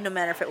you did, no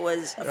matter if it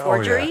was a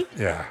forgery?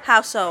 Yeah.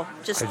 How so?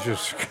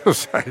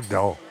 Because I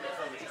know.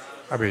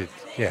 I mean,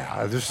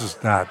 yeah, this is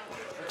not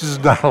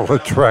a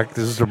Lautrec.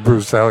 This is a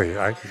Bruce Elliott.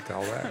 I can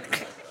tell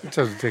that. It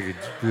doesn't take it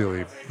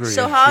really.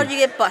 So how did you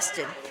get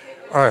busted?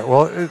 All right.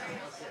 Well,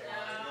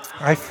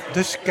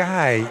 this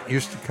guy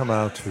used to come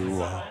out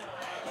to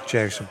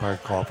Jackson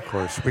Park Golf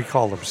Course. We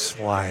called him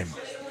Slime,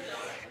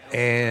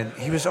 and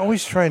he was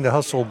always trying to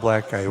hustle a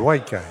black guy, a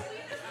white guy.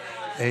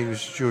 And he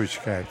was a Jewish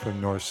guy from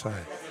the north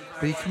side.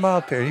 But he come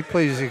out there, and he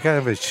plays kind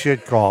of a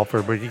shit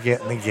golfer, but he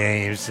get in the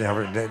games,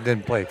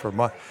 didn't play for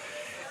much.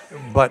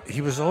 But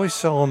he was always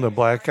selling the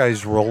black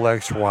guys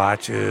Rolex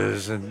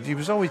watches, and he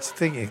was always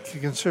thinking,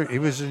 he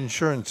was an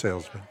insurance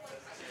salesman.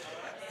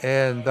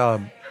 And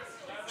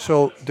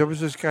so there was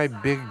this guy,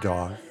 Big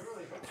Dog.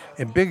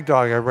 And Big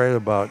Dog I write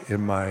about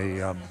in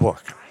my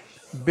book.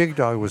 Big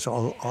Dog was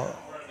a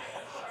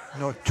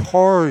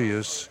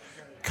notorious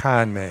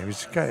con man.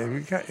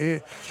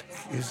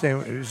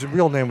 His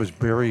real name was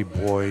Barry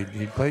Boyd.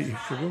 He was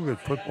a real good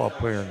football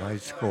player in high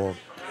school.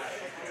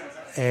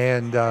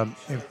 And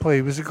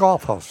he was a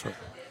golf hustler.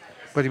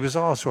 But he was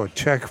also a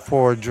check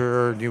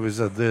forger, and he was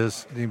a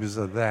this, and he was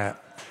a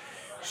that.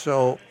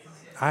 So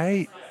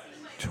I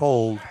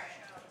told,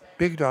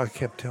 Big Dog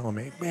kept telling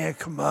me, man,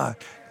 come on,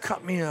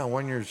 cut me on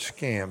one of your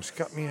scams.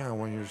 Cut me on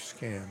one of your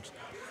scams.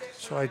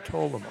 So I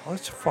told him,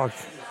 let's fuck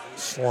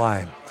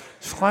Slime.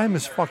 Slime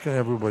is fucking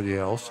everybody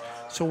else,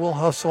 so we'll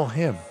hustle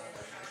him.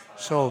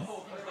 So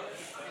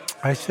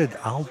I said,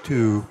 I'll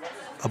do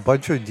a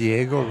bunch of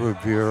Diego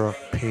Rivera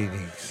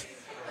paintings.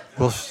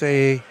 We'll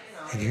say,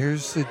 and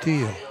here's the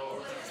deal.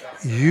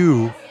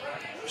 You,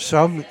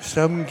 some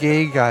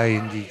gay guy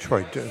in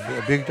Detroit,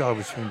 a Big Dog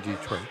was from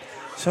Detroit,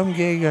 some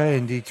gay guy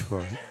in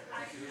Detroit,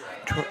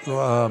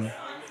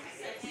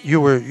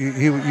 you were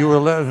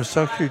letting him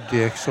suck your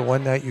dick, so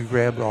one night you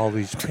grabbed all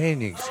these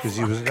paintings because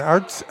he was an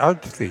art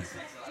thief.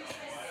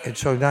 And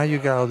so now you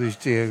got all these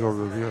Diego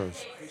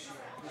Riveras.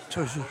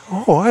 So I said,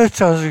 oh, that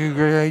sounds like a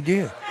great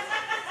idea.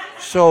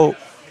 So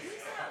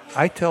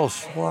I tell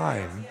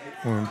Slime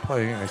when I'm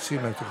playing, I see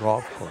him at the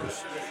golf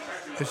course.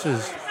 I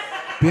says,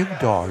 Big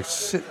Dog's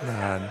sitting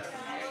on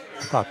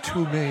about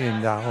 $2 million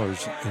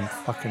in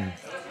fucking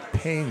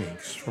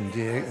paintings from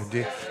Diego.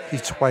 He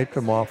swiped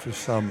them off of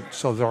some,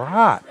 so they're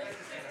hot.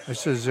 I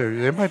says,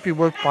 they might be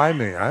worth $5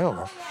 million, I don't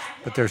know.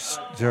 But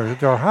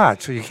they're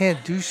hot, so you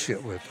can't do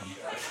shit with them.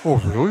 Oh,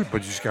 really?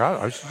 But you just got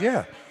it? I said,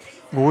 yeah.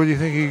 Well, what do you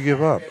think you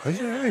give up? I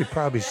said, he'd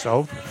probably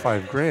sell for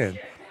 $5,000.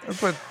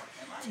 But,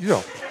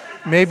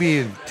 maybe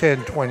in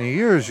 10, 20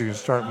 years you can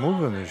start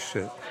moving this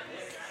shit.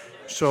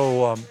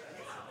 So,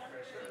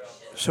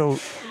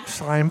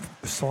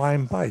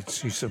 Slime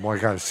bites. He said, well, I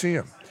got to see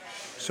him.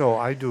 So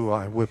I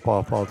whip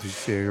off all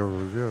these Diego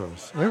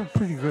Riveras. They were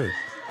pretty good.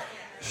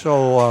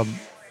 So,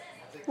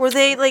 Were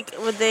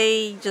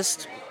they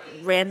just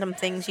random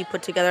things you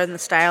put together in the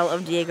style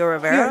of Diego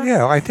Rivera?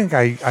 yeah, I think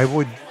I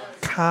would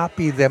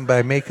copy them, but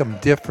I make them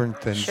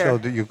different than Sure. so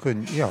that you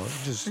couldn't,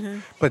 just.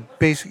 But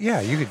basically,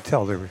 yeah, you could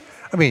tell they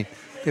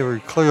were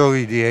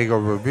clearly Diego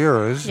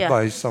Rivera's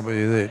by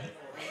somebody that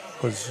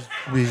was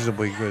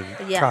reasonably good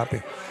at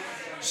copy.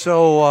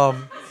 So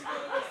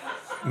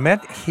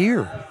met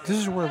here. This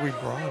is where we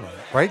brought him,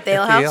 right? The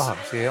Ale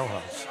House? The Ale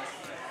House.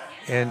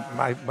 And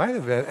I might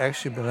have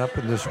actually been up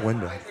in this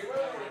window.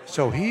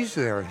 So he's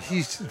there.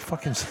 He's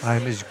fucking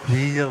Slime is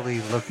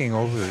greedily looking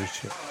over this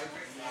shit.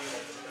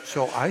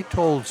 So I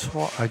told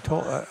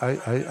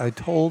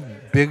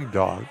Big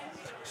Dog,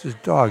 I says,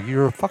 Dog,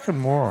 you're a fucking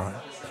moron.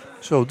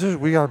 So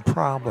we got a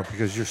problem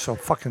because you're so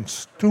fucking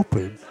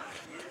stupid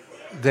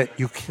that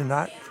you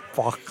cannot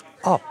fuck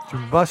up. You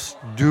must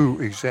do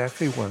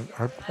exactly what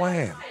our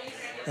plan.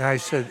 And I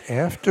said,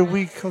 after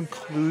we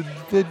conclude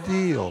the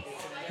deal,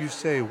 you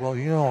say, well,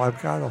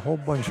 I've got a whole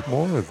bunch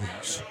more of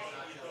these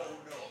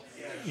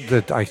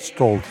that I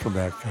stole from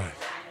that guy.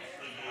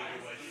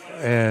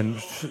 And,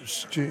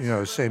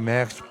 say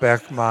Max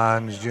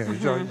Beckman,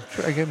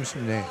 I gave him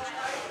some names,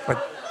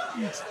 but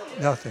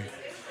nothing.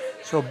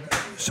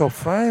 So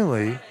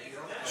finally,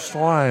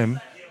 Slime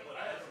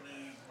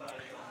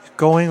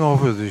going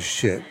over this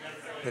shit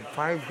at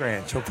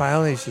 $5,000. So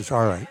finally he says,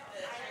 all right,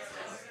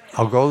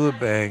 I'll go to the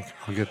bank.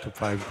 I'll get the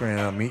 $5,000.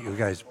 I'll meet you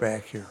guys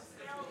back here.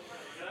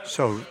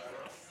 So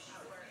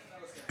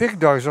Big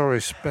Dog's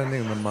already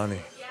spending the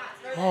money.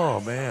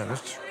 Oh, man,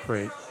 this is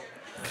great.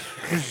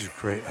 This is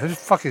great. This is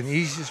the fucking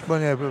easiest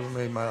money I've ever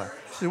made in my life.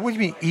 I said, what do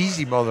you mean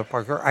easy,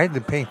 motherfucker? I had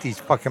to paint these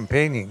fucking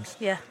paintings.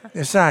 Yeah.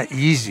 It's not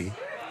easy.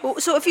 Well,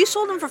 so if you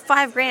sold them for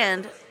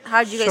 $5,000,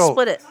 how'd you guys So-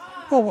 split it?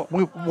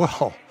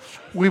 Well,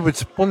 we would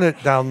split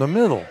it down the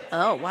middle.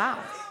 Oh, wow.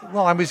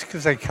 Well, I was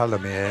because I cut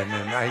them in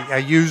and I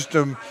used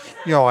them.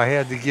 You know, I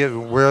had to get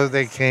where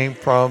they came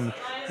from.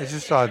 I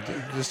just thought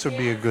this would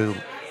be a good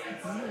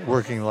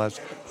working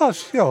lesson.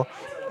 Plus, you know,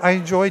 I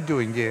enjoyed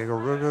doing Diego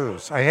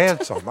Rivera's. I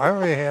had some. I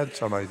already had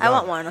some. I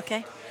want one,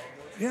 okay?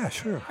 Yeah,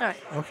 sure. All right.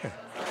 Okay.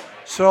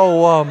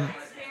 So,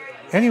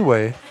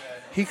 anyway,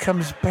 he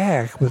comes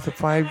back with the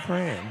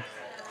 $5,000.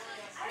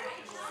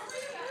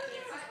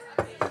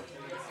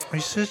 He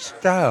sits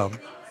down,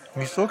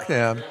 and he's looking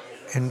at him,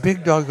 and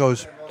Big Dog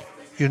goes,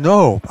 you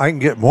know, I can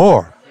get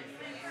more.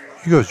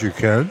 He goes, you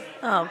can?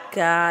 Oh,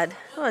 God.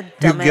 What a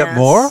dumbass. You can get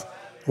more?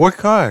 What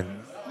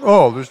kind?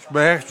 Oh, this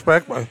max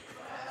back.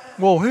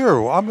 Well, here,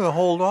 I'm going to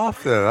hold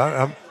off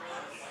then.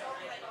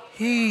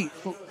 He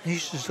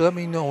says, let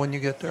me know when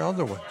you get the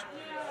other ones.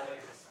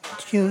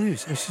 You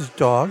lose. I says,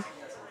 Dog,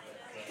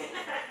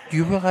 do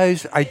you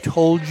realize I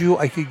told you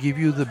I could give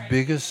you the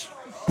biggest,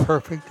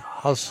 perfect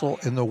hustle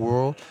in the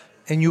world,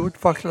 and you would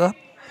fuck it up?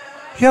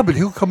 Yeah, but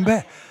he'll come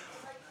back.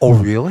 Oh,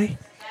 really?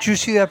 Did you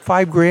see that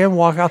 $5,000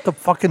 walk out the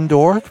fucking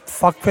door,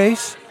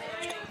 fuckface?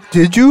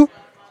 Did you?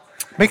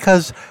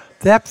 Because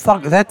that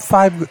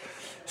five.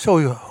 So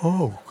he goes,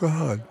 oh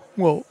God.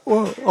 Well,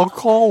 I'll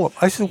call him.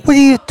 I said, what are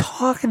you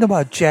talking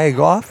about,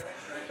 Jagoff?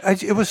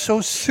 It was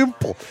so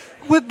simple.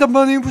 The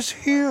money was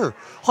here.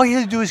 All you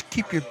had to do is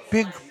keep your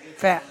big,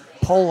 fat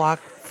Pollock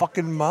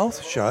fucking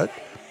mouth shut,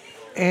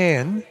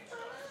 and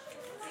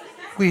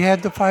we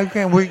had the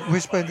 $5,000. We're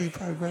spending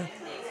 $5,000.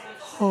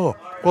 Oh,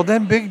 well,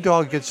 then Big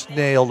Dog gets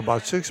nailed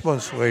about 6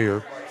 months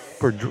later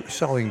for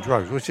selling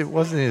drugs, which it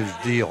wasn't his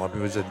deal. I mean,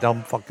 it was a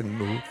dumb fucking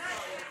move.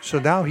 So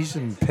now he's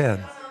in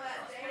pen.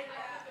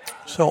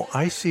 So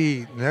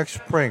next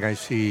spring, I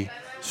see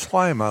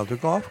Slime out the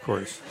golf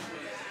course.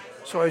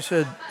 So I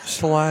said,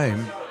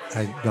 Slime,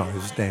 no,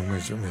 his name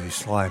wasn't really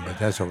Slime, but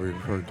that's what we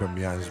referred to him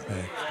behind his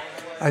back.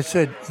 I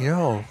said, you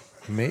know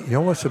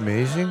what's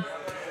amazing?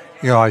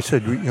 I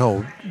said,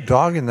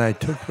 Dog and I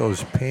took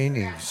those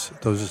paintings,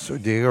 those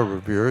Diego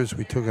Rivera's,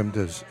 we took them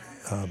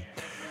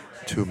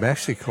to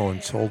Mexico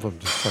and sold them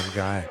to some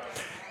guy.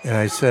 And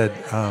I said,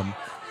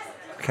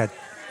 got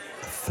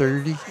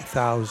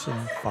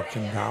 $30,000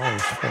 fucking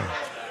dollars for them.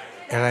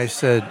 And I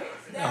said,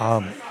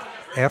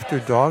 after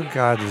Dog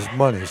got his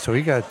money, so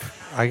I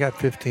got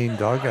 15,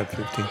 Dog got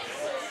 15.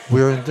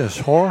 We're in this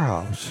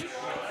whorehouse.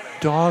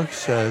 Dog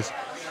says,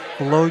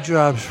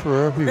 blowjobs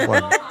for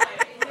everyone.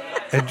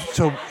 And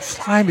so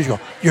Slime is going,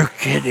 you're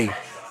kidding.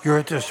 You're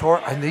at this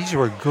whore. And these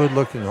were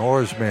good-looking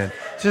whores, man.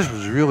 This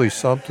was really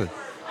something.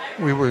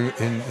 We were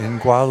in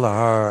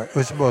Guadalajara. It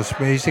was the most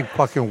amazing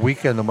fucking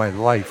weekend of my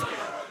life.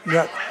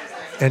 Yeah.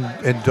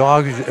 And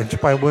Dog, and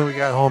by when we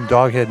got home,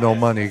 Dog had no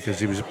money because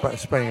he was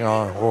spending it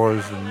on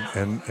whores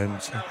and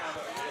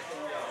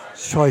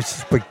so I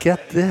said, but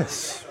get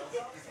this.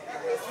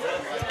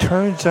 It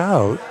turns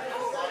out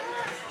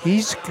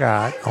he's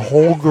got a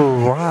whole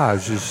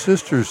garage his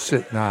sister's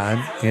sitting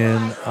on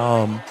in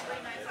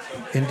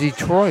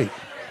Detroit.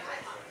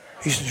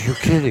 He said, you're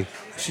kidding.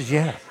 I said,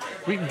 yeah,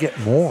 we can get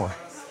more.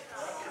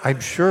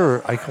 I'm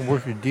sure I can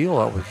work a deal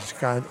out with this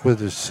guy, with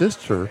his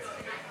sister.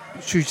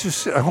 She's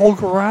just a whole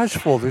garage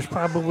full. There's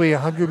probably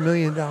 $100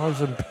 million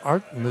in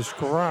art in this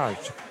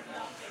garage.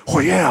 Oh,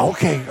 yeah,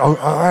 okay. Oh,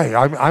 all right,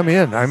 I'm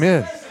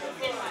in.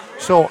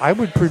 So I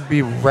would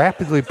be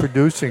rapidly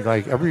producing,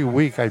 like every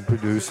week I'd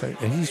produce, and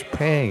he's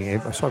paying,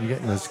 so I'm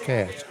getting this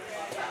cash.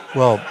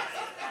 Well,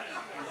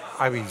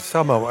 I mean,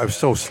 some of it, I was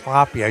so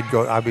sloppy. I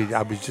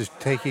was just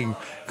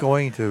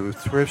going to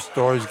thrift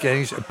stores,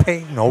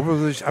 painting over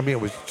this. I mean,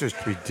 it was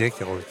just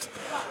ridiculous.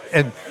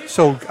 And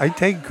so I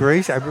take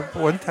Grace. I remember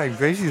one time,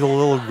 Gracie's a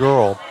little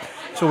girl,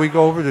 so we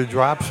go over to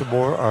drop some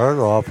more art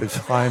off at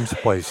Slime's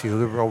place. He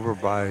lived over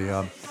by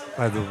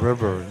the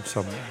river in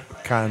some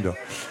condo.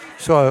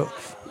 So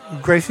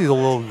Gracie's a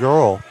little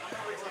girl,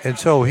 and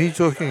so he's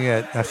looking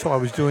at. So I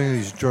was doing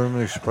these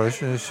German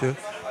expressionist shit,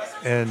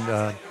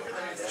 and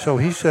so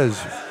he says,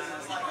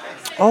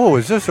 "Oh,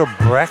 is this a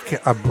Brack?"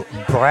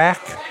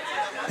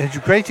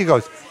 And Gracie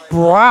goes,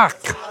 "Brock."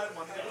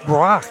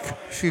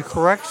 She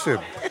corrects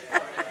him.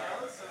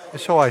 And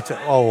so I said,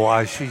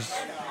 "Oh, she's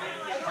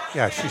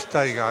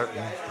studying art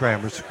in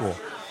grammar school."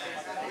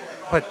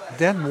 But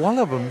then one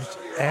of them's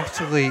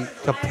actually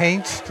the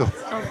paint still.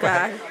 Oh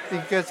God! He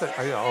gets it.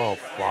 I go, oh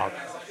fuck.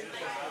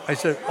 I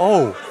said,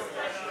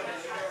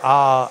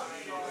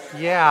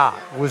 yeah,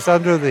 it was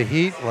under the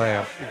heat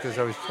lamp because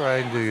I was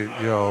trying to,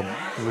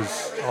 it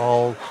was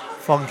all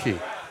funky.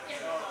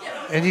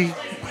 And he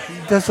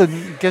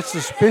doesn't get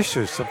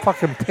suspicious. The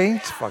fucking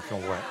paint's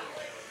fucking wet.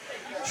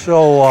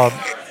 So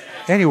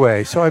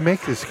anyway, so I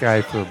make this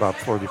guy for about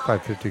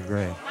 45, 50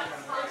 grand.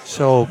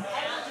 So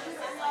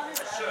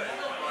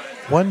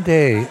one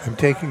day I'm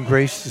taking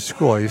Grace to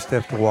school. I used to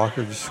have to walk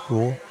her to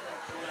school.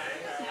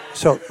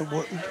 So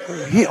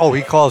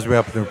he calls me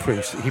up in the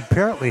priest. He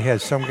apparently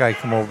had some guy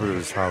come over to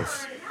his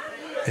house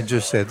and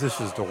just said, "This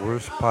is the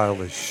worst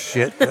pile of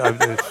shit."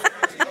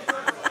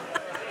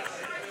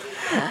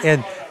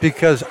 And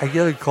because I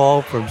get a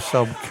call from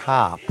some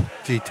cop,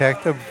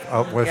 detective,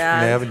 Western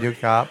Avenue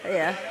cop.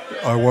 Yeah.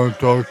 I want to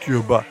talk to you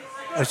about.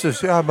 I said,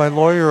 "Yeah, my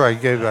lawyer." I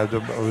gave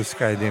this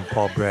guy named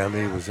Paul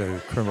Bradley. He was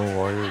a criminal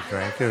lawyer, he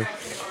drank it.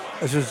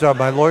 I said,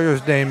 "My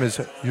lawyer's name is.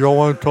 You don't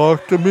want to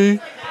talk to me."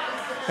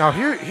 Now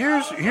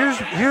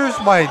here's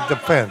my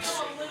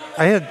defense.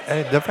 I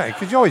had defense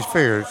because you always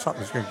figure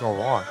something's going to go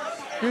wrong.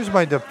 Here's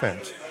my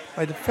defense.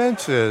 My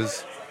defense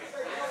is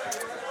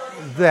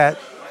that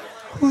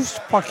who's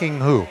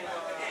fucking who?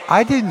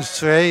 I didn't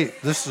say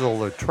this is a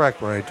Lautrec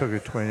when I took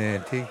it to an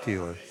antique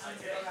dealer.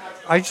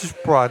 I just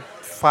brought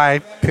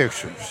 5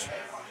 pictures.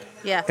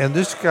 Yeah. And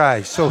this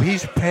guy, so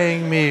he's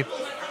paying me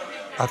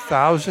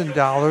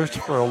 $1,000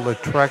 for a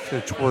Lautrec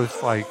that's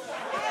worth like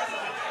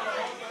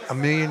 $1.5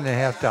 million.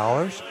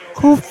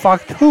 Who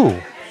fucked who?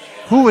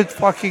 Who is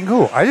fucking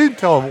who? I didn't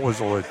tell him it was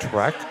a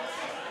Lautrec.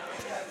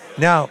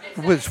 Now,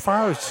 as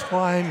far as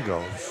Slime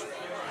goes,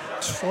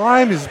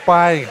 Slime is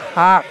buying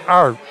hot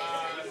art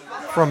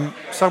from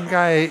some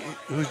guy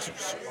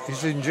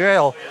he's in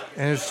jail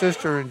and his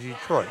sister in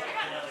Detroit.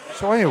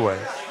 So anyway,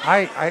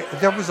 I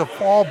there was a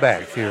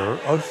fallback here,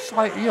 a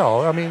slight,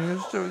 I mean,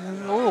 there's a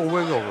little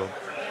wiggle room.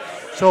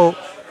 So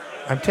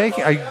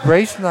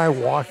Grace and I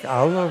walk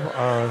out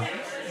of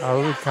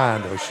the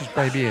condo. She's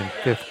maybe in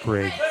 5th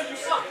grade.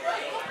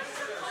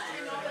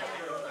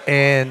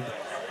 And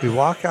we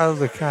walk out of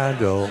the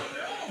condo.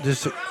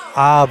 This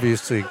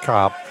obviously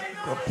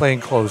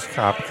plainclothes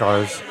cop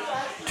cars.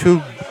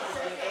 2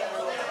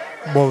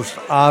 most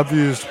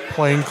obvious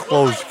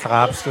plainclothes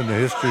cops in the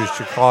history of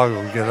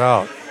Chicago get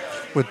out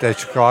with that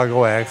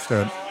Chicago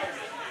accent.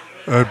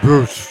 "Hey,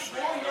 Bruce,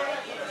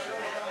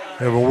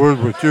 have a word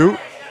with you."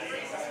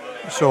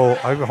 So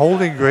I'm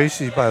holding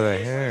Gracie by the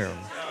hand.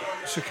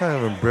 It's kind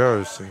of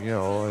embarrassing,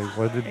 like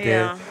what did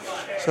Dad?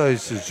 So he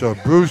says,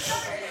 "Bruce,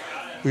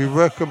 we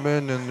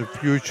recommend in the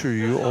future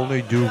you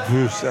only do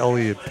Bruce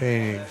Elliott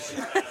paintings."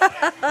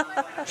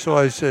 So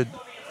I said,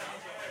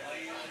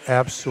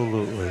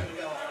 "Absolutely.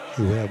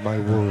 You have my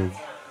word."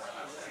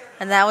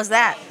 And that was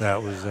that.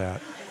 That was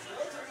that.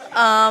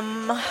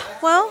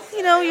 Well,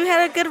 you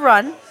had a good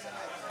run.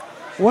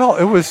 Well,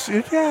 it was,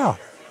 yeah.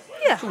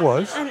 Yeah. It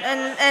was.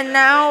 And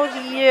now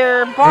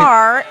your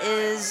bar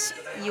is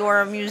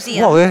your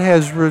museum. Well, it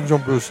has original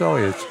Bruce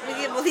Elliott's.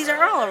 Well, these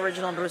are all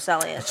original Bruce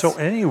Elliott's. So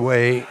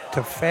anyway,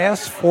 to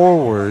fast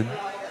forward,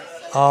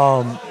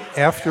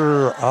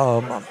 after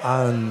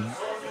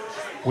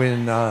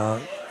when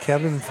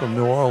Kevin from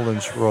New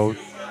Orleans wrote,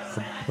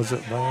 was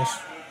it last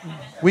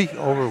week,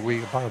 about a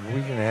week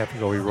and a half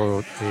ago, he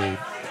wrote a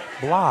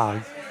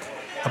blog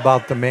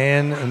about the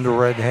man in the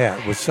red hat.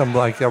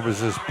 There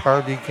was this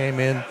party came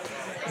in,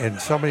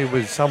 and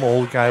some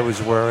old guy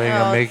was wearing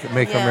a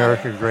Make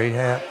America Great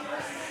hat.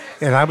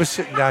 And I was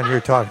sitting down here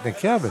talking to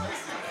Kevin,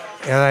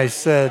 and I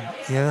said,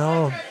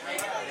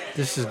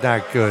 this is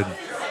not good.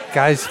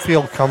 Guys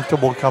feel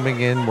comfortable coming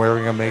in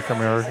wearing a Make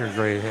America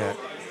Great hat.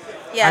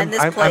 Yeah, in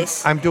this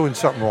place. I'm doing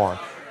something wrong.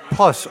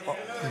 Plus,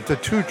 the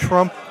 2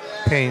 Trump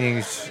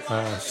paintings,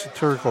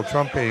 satirical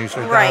Trump paintings,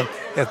 are down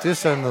at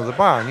this end of the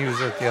bar, and he was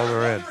at the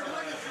other end.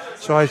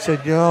 So I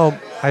said,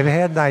 I've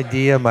had an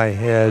idea in my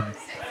head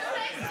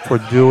for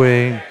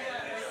doing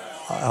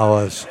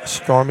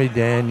Stormy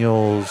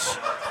Daniels,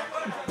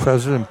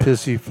 President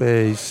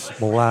Pussyface,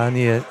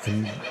 Melania,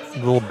 and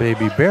little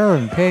baby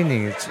Baron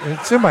painting.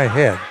 It's in my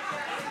head.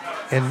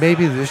 And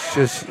maybe this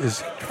just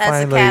is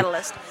finally... That's a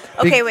catalyst.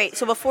 Okay, wait.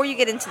 So before you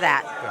get into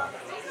that,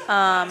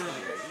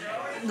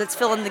 let's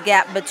fill in the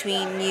gap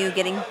between you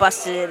getting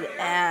busted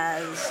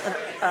as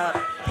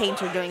a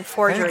painter doing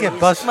forgeries. I didn't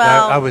get busted.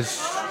 Well, I was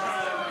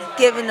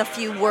given a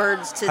few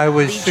words to I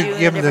was lead you in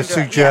given a a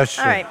different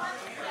suggestion. Yeah. All right.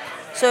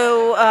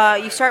 So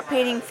you start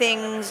painting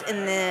things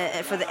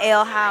for the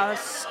ale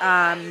house.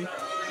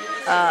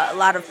 A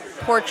lot of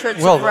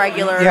portraits of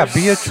regulars. Yeah,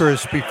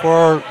 Beatrice,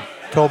 before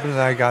Tobin and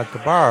I got the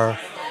bar,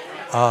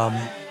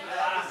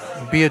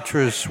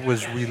 Beatrice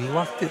was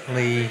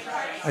reluctantly,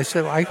 I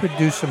said, I could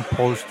do some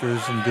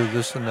posters and do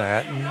this and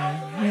that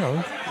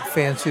and,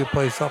 fancy the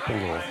place up a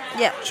little.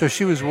 Yeah. So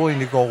she was willing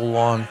to go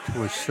along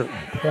to a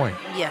certain point.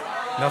 Yeah.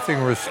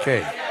 Nothing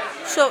risque.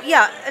 So,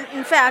 yeah,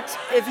 in fact,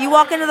 if you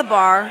walk into the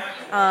bar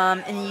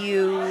and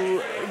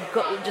you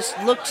just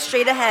look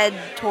straight ahead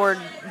toward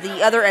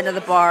the other end of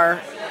the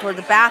bar, toward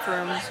the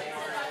bathrooms,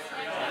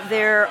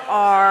 there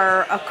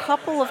are a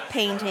couple of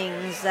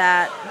paintings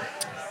that,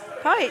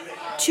 probably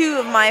 2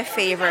 of my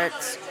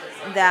favorites,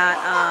 that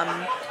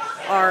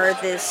are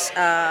this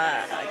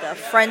like a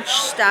French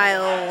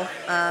style.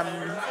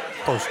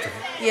 Poster.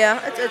 Yeah,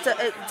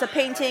 it's a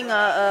painting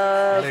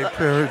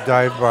They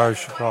dive bar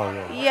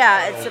Chicago.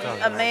 yeah, it's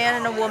a man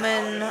and a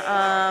woman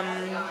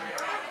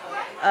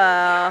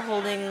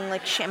holding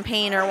like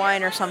champagne or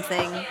wine or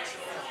something.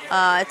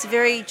 It's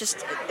very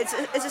just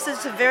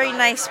it's a very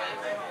nice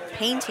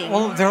painting.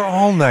 Well, they're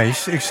all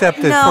nice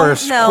except that No, for a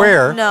no,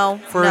 square. no,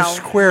 For no, a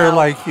square no,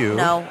 like you.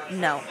 No.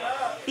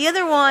 The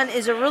other one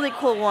is a really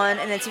cool one,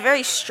 and it's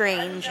very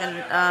strange,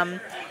 and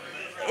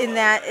in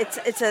that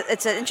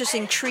it's an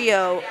interesting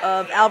trio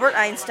of Albert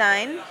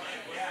Einstein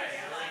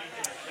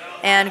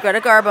and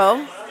Greta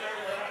Garbo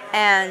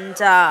and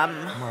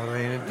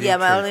Marlene Dietrich. yeah,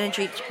 Marlene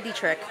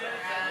Dietrich,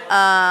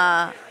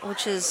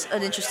 which is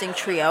an interesting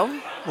trio.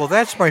 Well,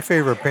 that's my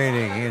favorite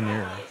painting in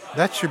here.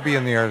 That should be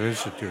in the Art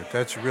Institute.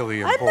 That's really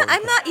important.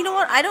 I'm not. You know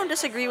what? I don't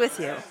disagree with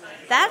you.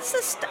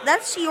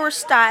 That's your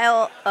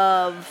style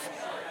of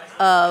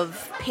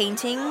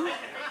painting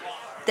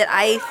that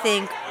I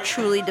think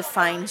truly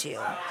defines you,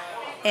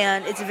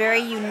 and it's very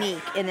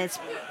unique, and it's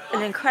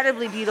an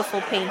incredibly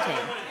beautiful painting.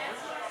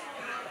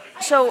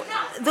 So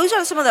those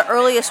are some of the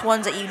earliest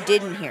ones that you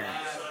did in here.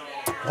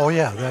 Oh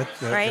yeah,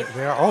 Right?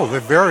 they're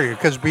very,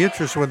 because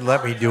Beatrice wouldn't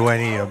let me do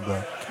any of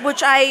the.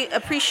 Which I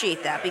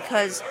appreciate that,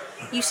 because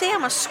you say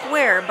I'm a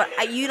square, but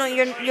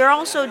you're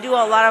also do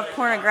a lot of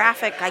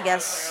pornographic, I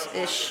guess,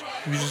 ish.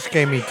 You just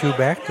gave me 2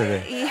 back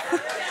today.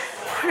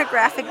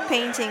 Pornographic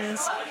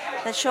paintings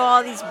that show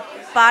all these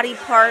body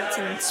parts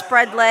and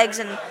spread legs,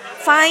 and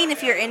fine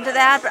if you're into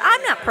that, but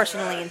I'm not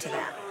personally into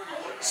that.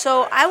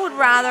 So I would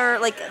rather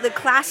like the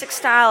classic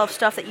style of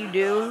stuff that you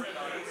do,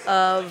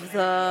 of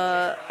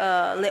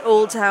the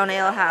Old Town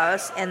Ale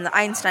House and the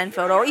Einstein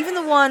photo, or even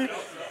the one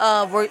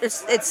where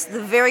it's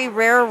the very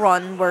rare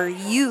one where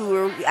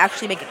you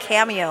actually make a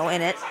cameo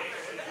in it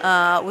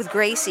with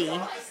Gracie.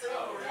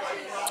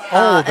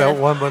 That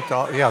one with the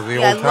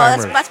old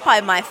timers. That's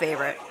probably my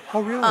favorite.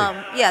 Oh really?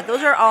 Yeah,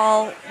 those are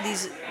all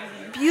these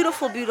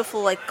beautiful,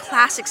 beautiful like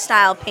classic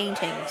style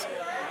paintings.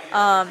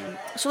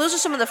 So those are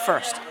some of the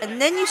first,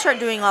 and then you start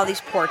doing all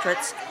these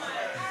portraits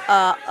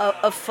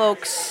of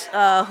folks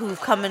who've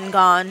come and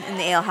gone in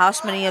the ale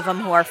house. Many of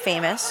them who are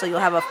famous. So you'll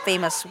have a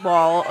famous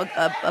wall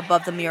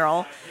above the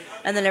mural,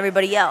 and then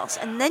everybody else.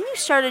 And then you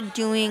started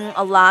doing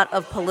a lot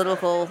of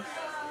political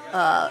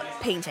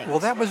paintings. Well,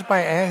 that was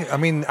I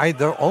mean,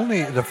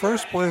 the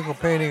first political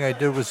painting I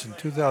did was in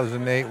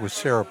 2008 with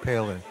Sarah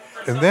Palin,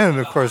 and then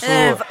of course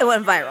and it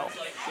went viral.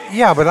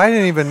 Yeah, but I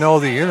didn't even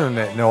know the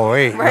internet in 08.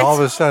 Right. And all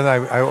of a sudden,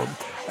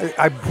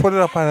 I put it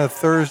up on a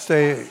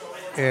Thursday,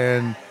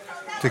 and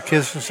the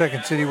kids from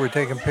Second City were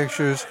taking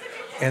pictures.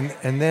 And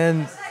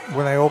then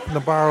when I opened the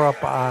bar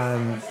up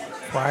on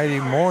Friday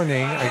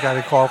morning, I got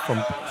a call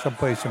from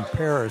someplace in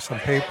Paris, some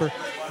paper.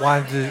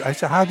 I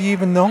said, how do you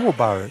even know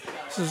about it?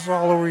 This is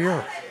all over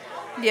Europe.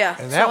 Yeah,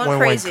 And that one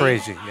went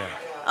crazy, yeah.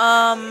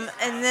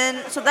 And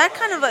then, so that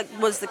kind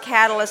of was the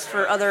catalyst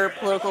for other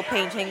political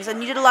paintings. And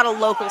you did a lot of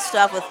local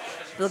stuff with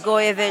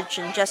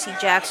Blagojevich and Jesse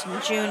Jackson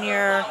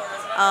Jr.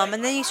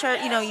 And then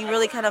you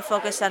really kind of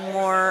focused on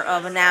more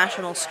of a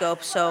national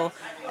scope. So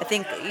I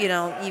think,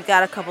 you've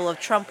got a couple of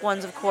Trump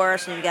ones, of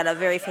course, and you've got a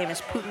very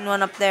famous Putin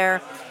one up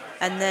there.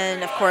 And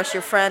then, of course,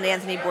 your friend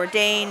Anthony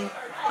Bourdain.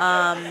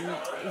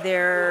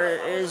 There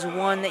is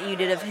one that you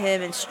did of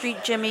him in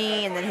Street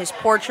Jimmy, and then his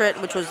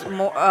portrait, which was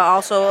more,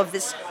 also of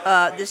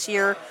this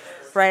year,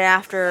 right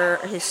after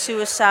his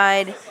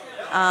suicide,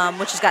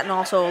 which has gotten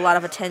also a lot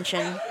of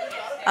attention.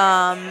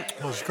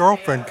 His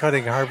girlfriend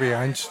cutting Harvey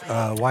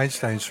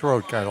Weinstein's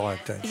throat got a lot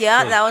of attention.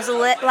 Yeah, that was the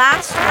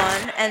last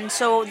one. And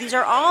so these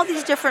are all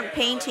these different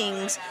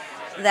paintings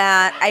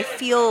that I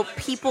feel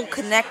people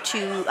connect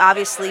to,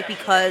 obviously,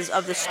 because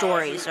of the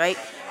stories, right?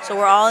 So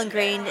we're all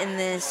ingrained in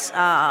this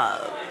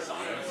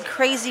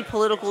crazy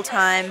political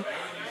time,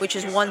 which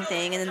is one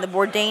thing, and then the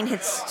Bourdain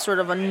hits sort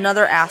of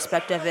another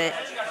aspect of it,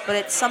 but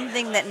it's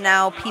something that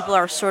now people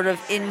are sort of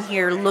in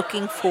here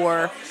looking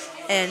for,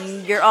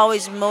 and you're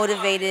always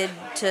motivated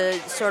to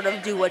sort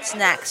of do what's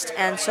next,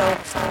 and so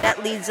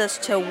that leads us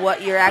to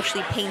what you're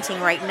actually painting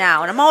right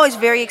now. And I'm always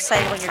very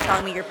excited when you're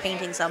telling me you're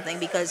painting something,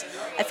 because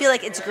I feel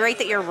like it's great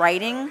that you're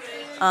writing,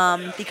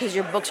 because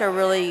your books are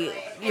really,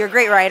 you're a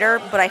great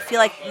writer, but I feel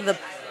like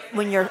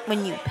when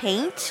you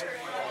paint,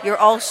 you're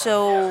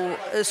also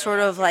sort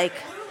of like,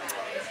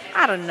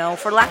 I don't know,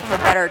 for lack of a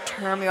better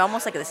term, you're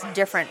almost like this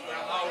different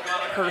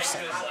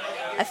person.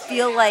 I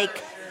feel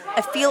like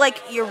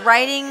you're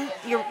writing,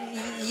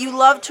 you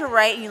love to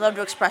write and you love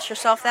to express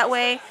yourself that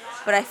way,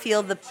 but I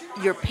feel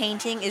your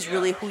painting is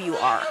really who you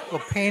are.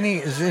 Well, painting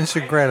is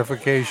instant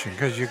gratification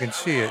because you can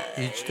see it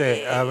each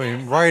day. I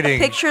mean, writing.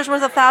 A picture's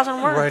worth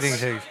 1,000 words. Writing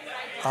takes.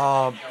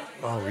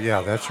 Oh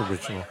yeah, that's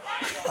original.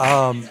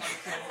 I'm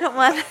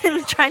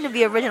trying to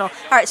be original.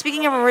 All right,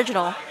 speaking of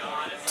original,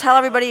 tell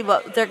everybody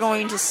what they're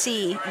going to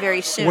see very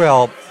soon.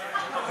 Well,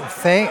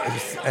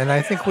 and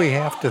I think we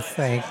have to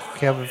thank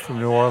Kevin from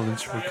New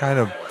Orleans for kind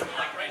of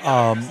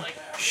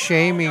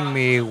shaming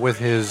me with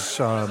his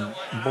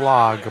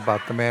blog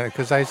about the man,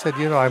 because I said,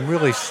 I'm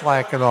really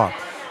slacking off.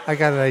 I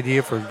got an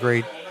idea for a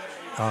great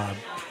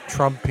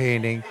Trump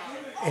painting,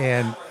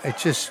 and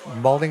it's just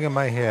mulling in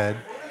my head,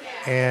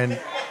 and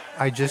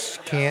I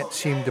just can't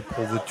seem to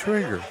pull the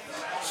trigger.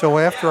 So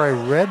after I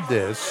read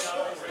this,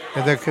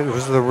 and then it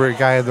was the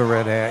guy in the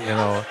red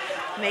hat,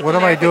 Make what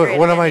am I America doing? great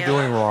What am I again,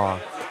 yeah. doing wrong?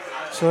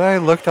 So then I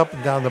looked up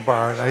and down the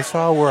bar, and I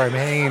saw where I'm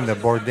hanging the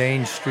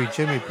Bourdain Street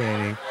Jimmy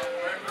painting.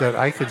 That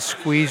I could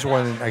squeeze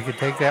one. I could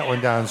take that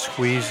one down, and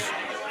squeeze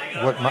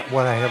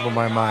what I have in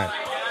my mind.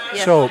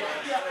 Yeah. So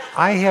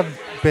I have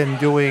been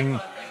doing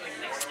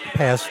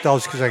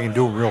pastels because I can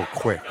do them real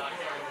quick.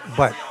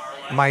 But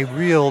my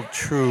real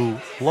true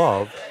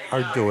love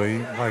are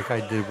doing, like I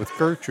did with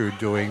Gertrude,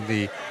 doing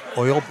the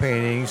oil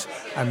paintings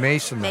on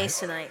masonite.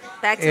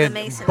 Masonite. Back to the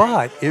masonite.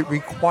 But it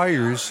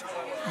requires,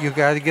 you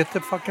got to get the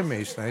fucking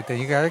masonite, then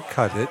you got to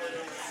cut it,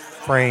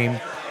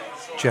 frame,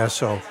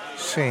 gesso,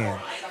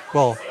 sand.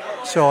 Well,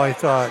 so I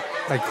thought,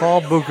 I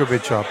called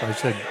Bukovic up.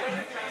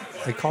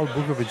 I called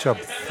Bukovic up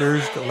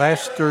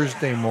last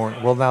Thursday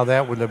morning. Well, now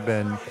that would have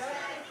been,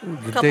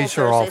 the Couple dates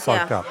are all Thursdays,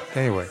 fucked yeah. up.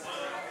 Anyway,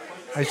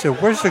 I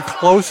said, where's the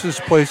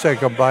closest place I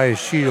can buy a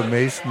sheet of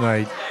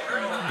masonite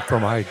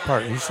from Hyde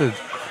Park? He said,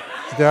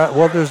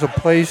 there's a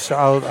place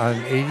out on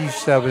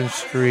 87th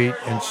Street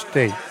and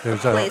State.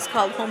 There's a place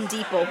called Home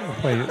Depot.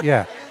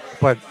 yeah.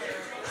 But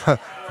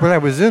when I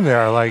was in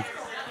there, I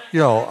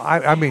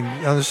mean,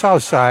 on the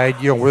south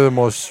side, we're the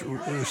most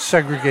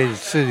segregated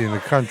city in the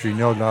country,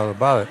 no doubt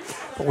about it.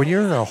 But when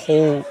you're in a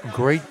whole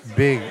great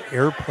big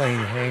airplane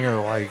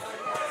hangar-like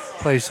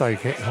place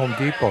like Home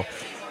Depot,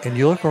 and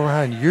you look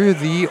around, you're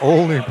the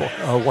only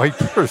white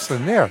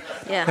person there.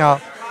 Yeah.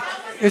 Now,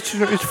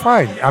 it's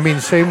fine. I mean,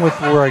 same with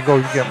where I go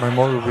to get my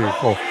motor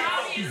vehicle.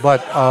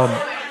 But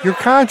you're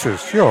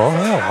conscious.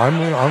 I'm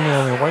the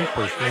only white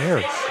person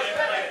here.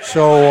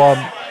 So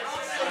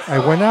I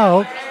went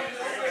out.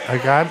 I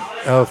got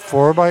a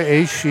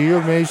 4x8 sheet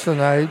of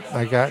masonite.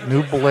 I got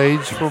new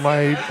blades for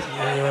my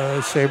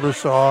saber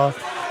saw,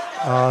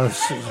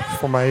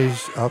 for my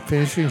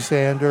finishing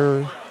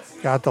sander.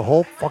 Got the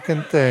whole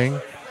fucking thing.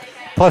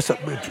 Plus,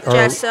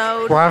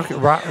 Gessoed. rock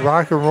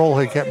and roll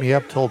had kept me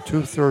up till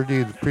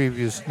 2:30 the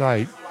previous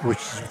night, which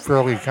is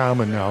fairly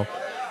common now.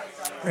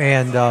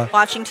 And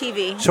Watching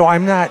TV. so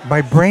I'm not.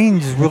 My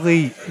brain's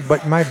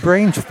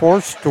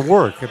forced to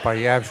work if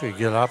I actually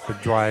get up and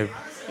drive.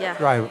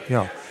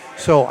 Yeah.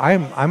 So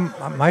I'm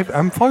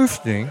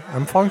functioning.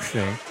 I'm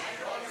functioning,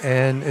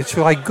 and it's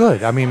like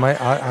good. I mean,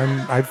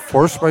 I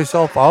forced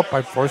myself up.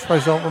 I forced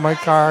myself in my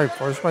car. I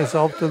forced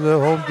myself to the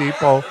Home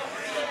Depot,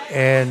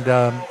 and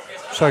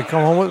so I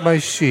come home with my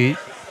sheet.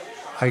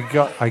 I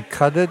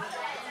cut it.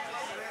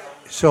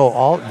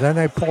 So then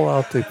I pull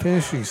out the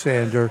finishing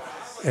sander,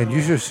 and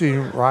you should have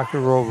seen Rock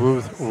and Roll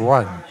Ruth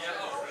run.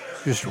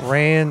 Just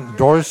ran,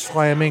 doors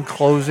slamming,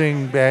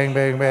 closing, bang,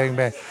 bang, bang,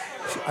 bang.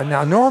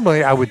 Now,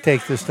 normally I would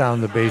take this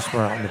down the basement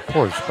out on the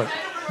porch, but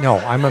no,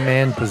 I'm a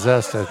man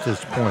possessed at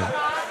this point.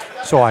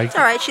 So It's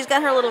all right. She's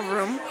got her little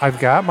room. I've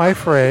got my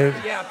frame.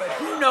 Yeah, but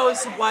who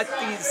knows what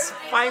these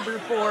fiber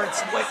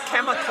boards, what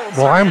chemicals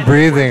Well, are I'm in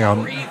breathing what them.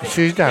 you're breathing.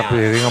 She's not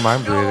breathing them.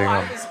 I'm breathing No,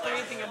 I them. was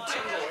breathing them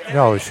too.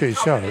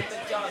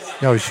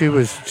 No, she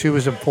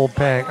was in full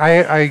panic.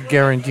 I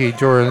guaranteed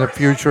to her in the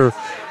future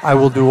I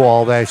will do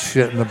all that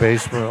shit in the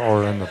basement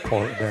or in the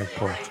back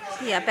porch.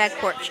 Yeah, back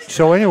porch.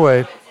 So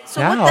anyway,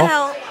 So now, what the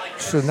hell?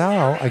 So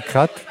now I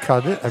cut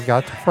it. I've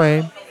got the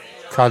frame,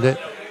 cut it,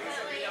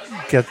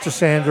 get the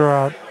sander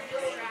out,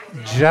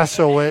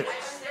 gesso it,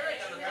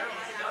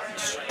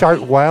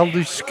 start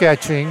wildly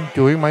sketching,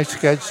 doing my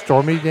sketch,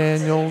 Stormy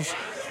Daniels,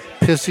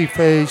 Pissy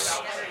Face,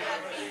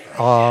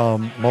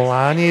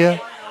 Melania,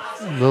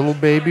 Little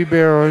Baby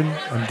Baron.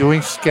 I'm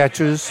doing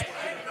sketches.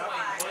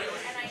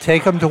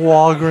 Take them to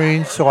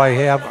Walgreens so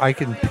I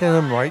can pin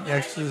them right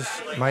next to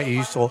my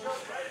easel.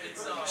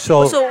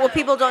 So what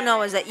people don't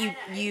know is that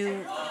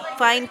you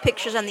find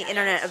pictures on the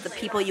internet of the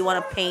people you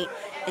want to paint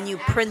and you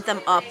print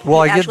them up.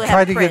 well, You actually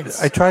have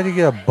prints. I tried to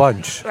get a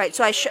bunch. Right,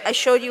 so I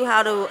showed you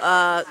how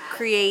to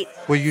create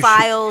Well, you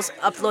files,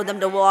 upload them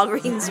to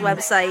Walgreens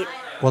website.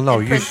 Well, no,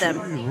 and you print should.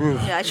 them.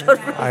 Ruth, Yeah, I showed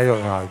Ruth. I don't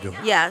know how to do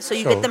it. Yeah, so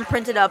you get them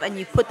printed up and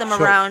you put them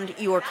So- around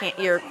your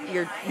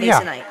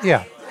masonite.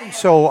 Yeah.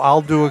 So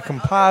I'll do a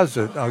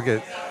composite.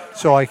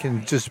 So I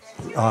can just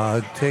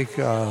take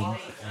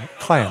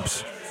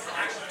clamps.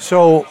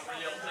 So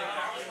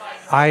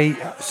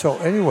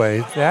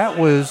anyway, that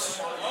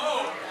was,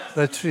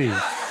 let's see,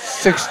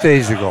 6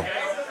 days ago.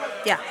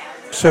 Yeah.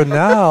 So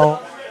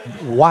now,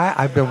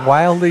 I've been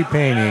wildly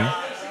painting,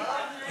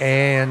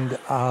 and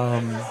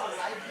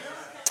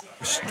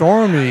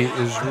Stormy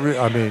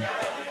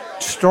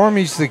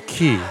Stormy's the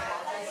key.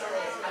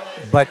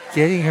 But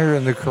getting her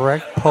in the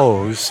correct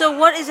pose. So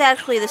what is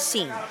actually the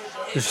scene?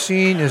 The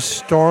scene is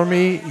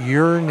Stormy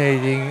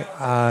urinating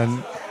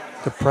on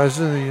the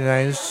President of the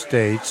United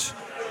States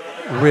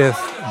with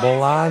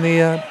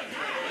Melania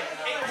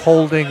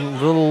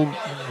holding little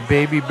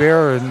baby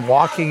Baron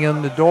walking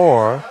in the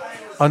door,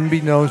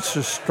 unbeknownst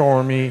to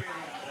Stormy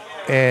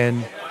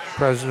and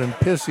President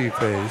Pissy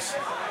Face,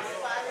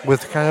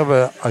 with kind of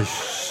a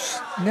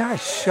not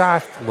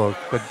shocked look,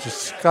 but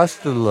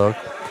disgusted look.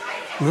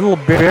 Little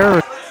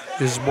Bear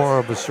is more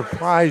of a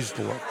surprised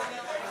look.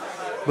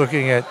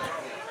 Looking at,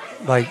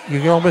 like, you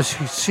can almost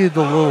see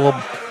the little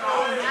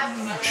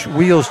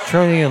wheels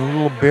turning in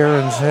Little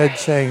Baron's head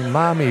saying,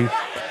 Mommy,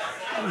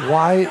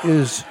 why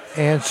is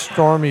Aunt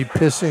Stormy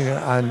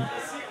pissing on,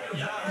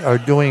 or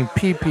doing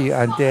pee-pee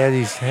on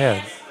Daddy's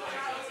head?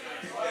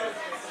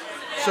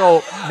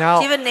 So now,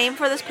 Do you have a name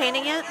for this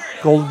painting yet?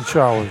 golden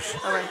showers.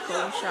 All right,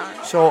 golden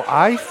shower. So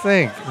I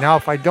think, now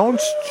if I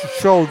don't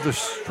show the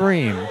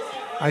stream,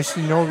 I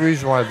see no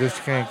reason why this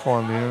can't go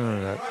on the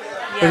internet.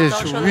 But don't it's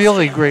show the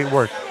really stream. great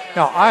work.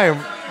 Now I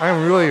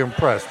am really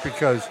impressed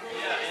because,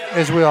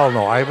 as we all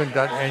know, I haven't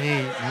done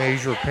any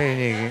major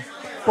painting.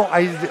 Well,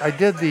 I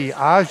did the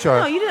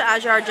Aja. Oh, you did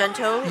Aja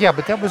Argento. Yeah,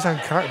 but that was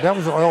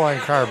oil on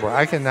cardboard.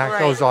 I can knock Right.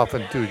 those off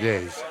in 2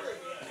 days.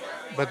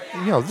 But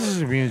this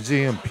is a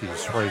museum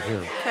piece right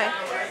here. Okay.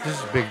 This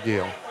is a big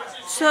deal.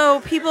 So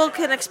people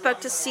can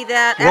expect to see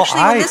that. Well,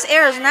 Actually, when this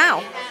airs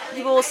now,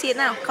 people will see it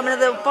now. Come into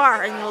the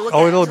bar and you'll look at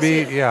it. It'll to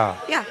be see it. yeah.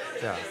 Yeah.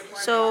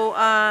 So,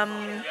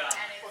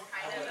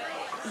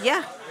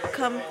 yeah,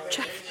 come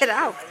check it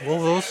out. Well,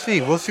 we'll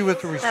see. We'll see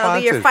what the response That'll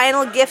be your is.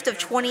 final gift of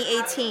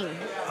 2018.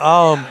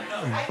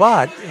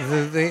 But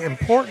the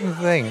important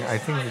thing I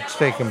think that's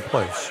taken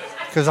place,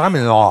 because I'm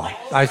in awe.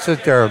 I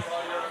sit there.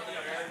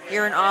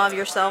 You're in awe of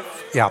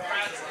yourself. Yeah.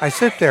 I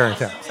sit there and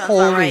think, Sounds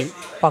holy about right.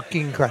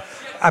 fucking crap.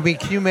 I mean,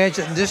 can you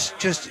imagine? This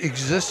just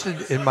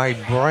existed in my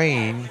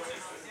brain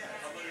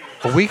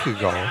a week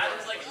ago.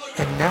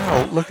 And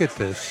now, look at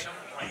this.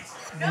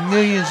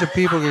 Millions of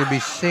people are going to be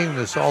seeing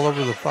this all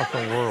over the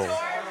fucking world.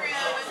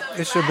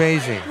 It's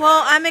amazing.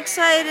 Well, I'm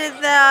excited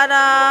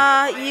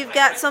that you've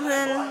got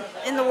something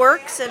in the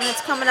works and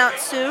it's coming out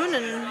soon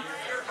and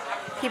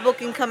people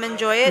can come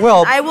enjoy it.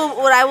 Well-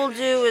 What I will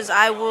do is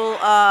I will,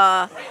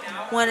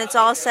 when it's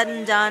all said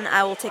and done,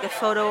 I will take a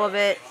photo of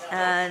it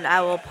and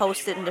I will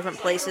post it in different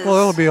places. Well,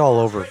 it'll be all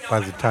over by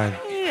the time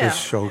Yeah. this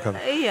show comes.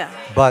 Yeah.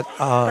 But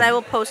But I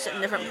will post it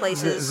in different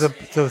places. the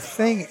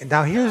thing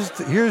now here's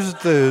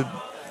the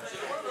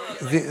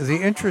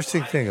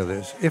interesting thing of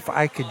this. If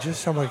I could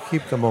just somehow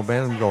keep the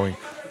momentum going,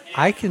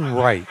 I can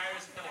write.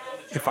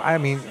 If I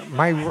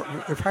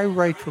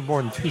write for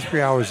more than 2-3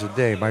 hours a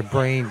day, my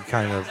brain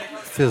kind of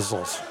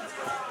fizzles.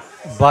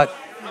 But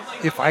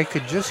if I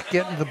could just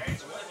get to the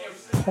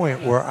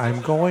point where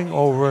I'm going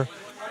over,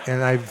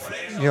 and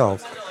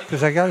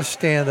because I got to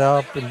stand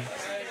up and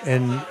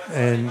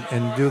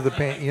do the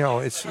paint.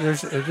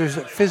 There's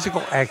a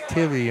physical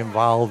activity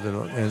involved in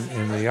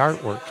the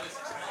artwork.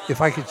 If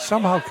I could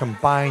somehow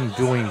combine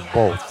doing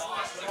both,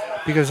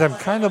 because I'm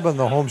kind of on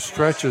the home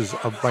stretches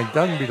of my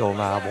Dunbeetle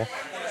novel,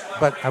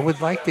 but I would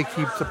like to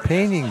keep the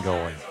painting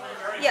going.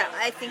 Yeah,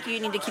 I think you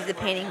need to keep the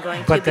painting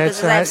going But too. Because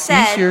that's as I've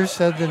not said, easier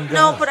said than done.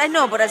 no, but I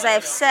know. But as I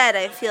have said,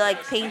 I feel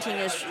like painting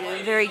is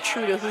very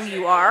true to who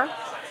you are,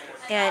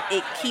 and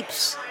it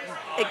keeps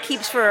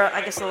for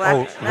I guess the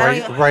last.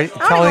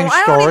 Telling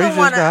stories is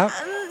wanna, not.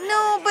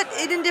 No, but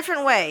in a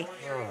different way.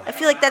 I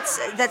feel like that's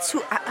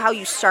how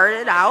you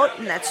started out,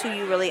 and that's who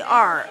you really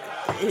are.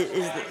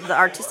 Is the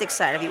artistic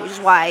side of you, which is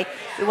why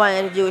we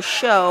wanted to do a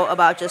show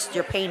about just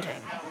your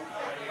painting.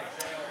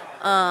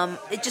 I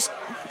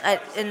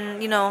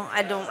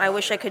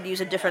wish I could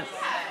use a different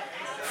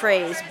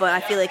phrase, but I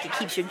feel like it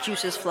keeps your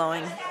juices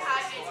flowing.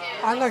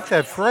 I like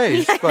that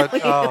phrase, but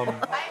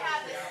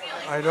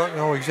I don't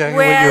know exactly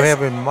what Whereas- you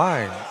have in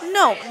mind.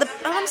 No, what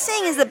I'm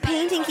saying is the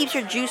painting keeps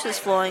your juices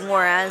flowing,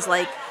 whereas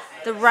like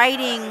the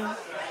writing,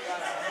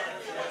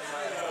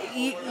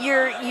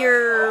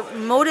 you're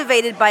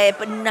motivated by it,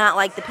 but not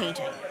like the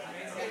painting.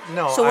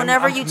 No. So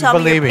whenever you tell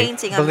me you're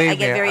painting, I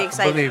get very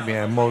excited. Believe me,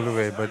 I'm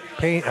motivated. But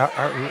paint,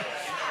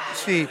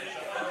 see,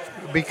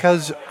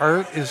 because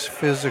art is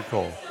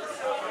physical.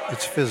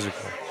 It's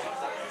physical.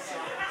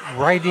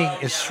 Writing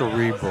is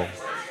cerebral.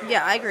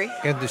 Yeah, I agree.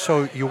 And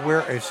so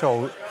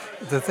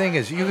the thing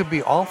is, you could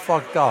be all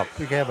fucked up.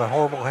 You can have a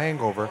horrible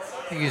hangover.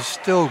 You can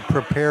still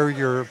prepare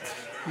your,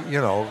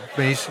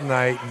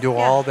 masonite and do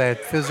all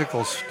that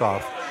physical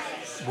stuff.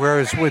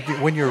 Whereas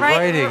when you're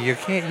writing, you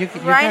can't.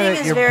 Writing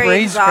is your very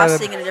brain's gotta-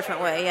 exhausting in a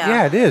different way. Yeah.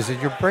 Yeah, it is.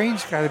 And your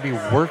brain's got to be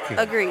working.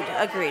 Agreed.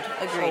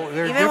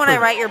 they're Even when I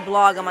different. write your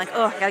blog, I'm like,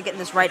 oh, I gotta get in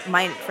this right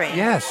mind frame.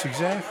 Yes,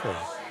 exactly.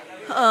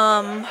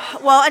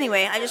 Well,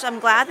 anyway, I'm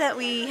glad that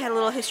we had a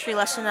little history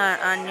lesson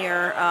on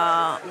your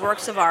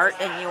works of art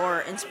and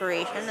your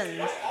inspiration,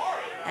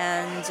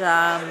 and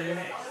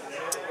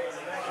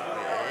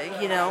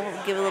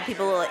give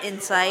people a little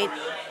insight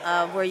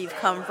of where you've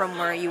come from,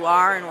 where you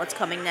are, and what's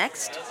coming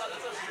next.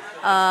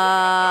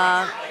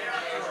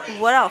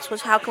 What else?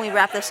 How can we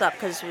wrap this up?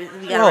 Because we got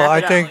to Well, wrap I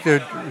it up. think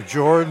that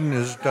Jordan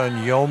has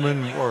done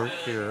yeoman work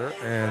here,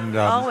 and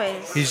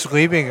Always. he's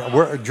leaving.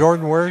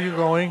 Jordan, where are you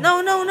going? No,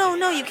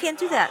 you can't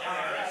do that.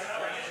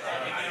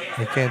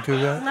 I can't do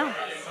that. No.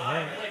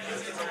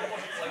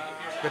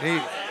 But he.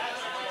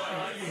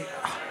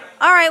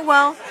 All right.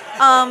 Well,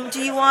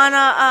 do you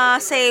wanna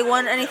say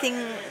anything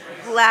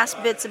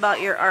last bits about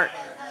your art?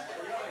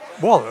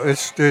 Well,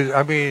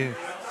 I mean,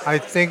 I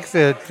think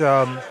that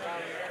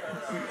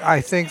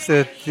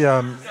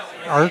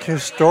art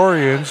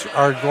historians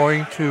are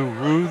going to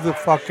rue the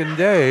fucking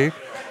day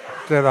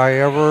that I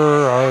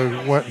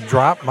ever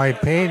dropped my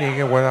painting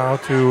and went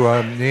out to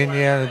the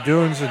Indiana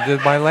Dunes and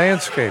did my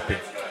landscaping.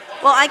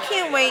 Well, I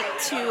can't wait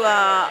to.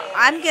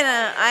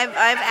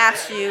 I've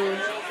asked you.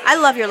 I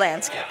love your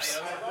landscapes.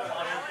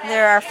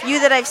 There are a few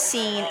that I've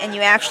seen, and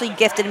you actually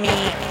gifted me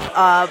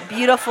a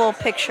beautiful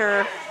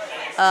picture,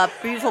 a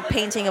beautiful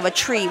painting of a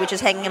tree, which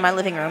is hanging in my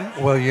living room.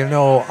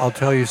 Well, I'll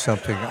tell you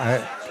something.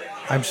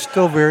 I'm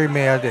still very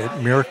mad at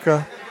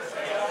Mirka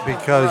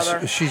because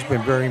Brother. she's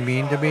been very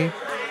mean to me.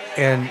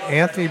 And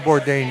Anthony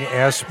Bourdain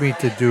asked me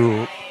to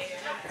do,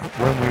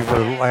 when we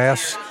were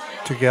last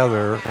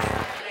together,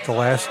 the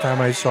last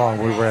time I saw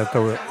him, we were at the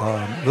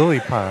Lily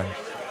Pond.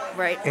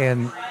 Right.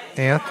 And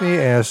Anthony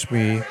asked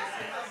me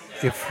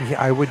if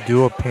I would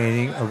do a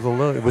painting of the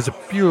lily. It was a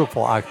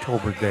beautiful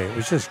October day. It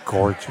was just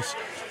gorgeous.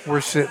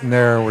 We're sitting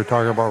there and we're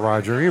talking about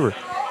Roger Ebert.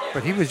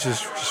 But he was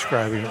just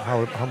describing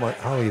how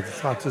he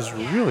thought this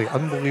was a really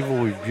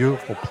unbelievably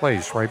beautiful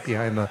place right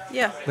behind the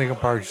Lincoln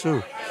Park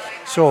Zoo.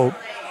 So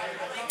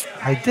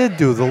I did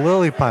do the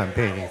lily pond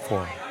painting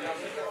for him.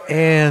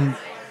 And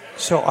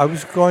so I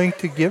was going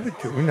to give it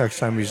to him next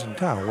time he's in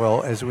town.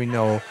 Well, as we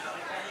know,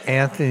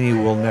 Anthony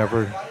will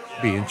never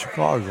be in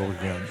Chicago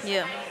again.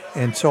 Yeah.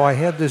 And so I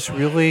had this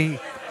really,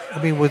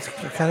 with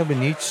kind of a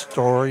neat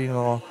story,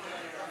 And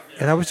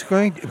I was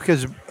going to,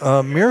 because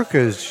Mirka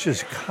is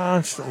just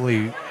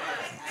constantly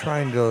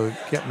trying to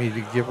get me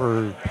to give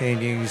her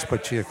paintings,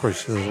 but she, of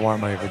course, doesn't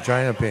want my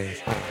vagina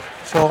paintings.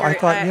 So I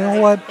thought, you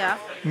know what? Yeah.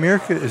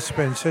 Mirka has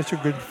been such a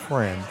good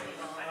friend.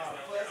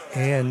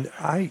 And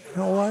you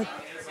know what?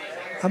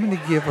 I'm going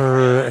to give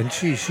her, and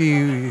she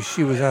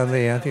was on the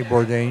Anthony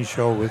Bourdain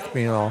show with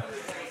me and all.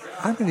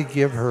 I'm going to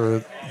give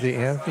her the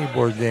Anthony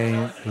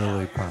Bourdain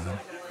lily pond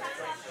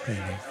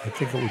painting. I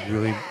think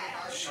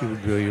she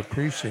would really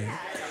appreciate it.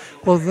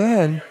 Well,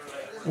 then,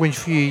 when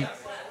she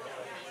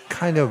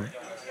kind of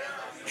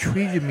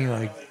treated me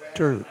like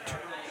dirt,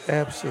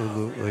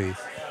 absolutely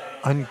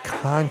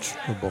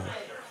unconscionable,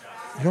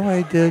 you know what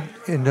I did?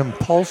 In an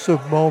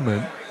impulsive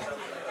moment,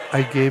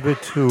 I gave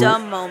it to...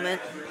 Dumb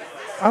moment.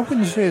 I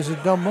wouldn't say it's a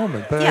dumb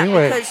moment, but Yeah,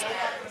 anyway, because,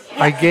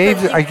 I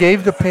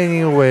gave the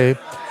painting away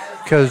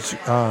because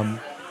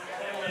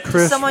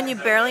Chris... someone you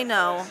barely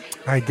know.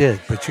 I did,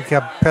 but she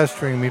kept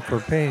pestering me for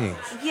paintings.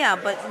 Yeah,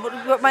 but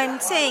what I'm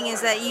saying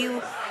is that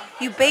you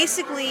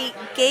basically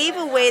gave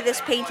away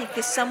this painting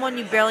to someone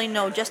you barely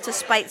know just to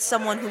spite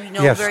someone who you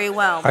know Yes, very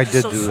well. I Which did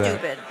is so do that.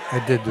 stupid.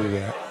 I did do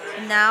that.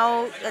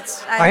 Now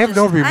that's. I have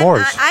no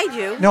remorse. I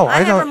do. No, I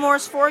have don't-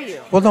 remorse for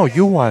you. Well, no,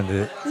 you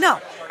wanted it. No,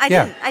 I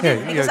Yeah, didn't. I yeah, didn't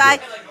yeah, because yeah.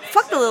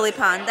 fuck the lily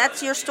pond.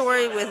 That's your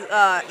story with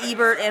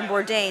Ebert and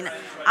Bourdain.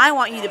 I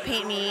want you to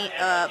paint me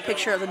a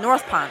picture of the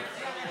North Pond.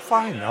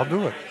 Fine, I'll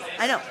do it.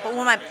 I know,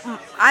 but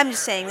I'm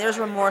just saying, there's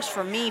remorse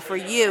for me for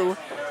you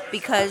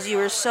because you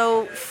were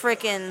so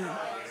freaking.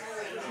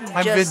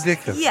 I'm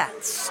vindictive. Yeah,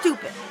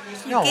 stupid.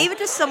 You No. gave it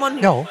to someone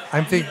who No,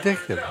 I'm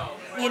vindictive.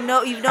 you've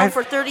known I-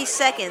 for 30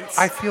 seconds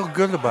I feel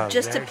good about it.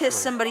 just to piss actually.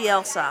 somebody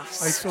else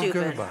off. I feel good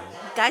Stupid. about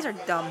it. Guys are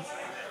dumb.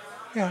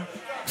 Yeah.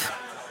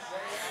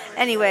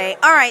 Anyway,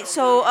 all right.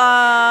 So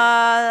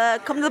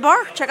come to the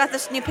bar. Check out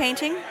this new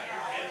painting.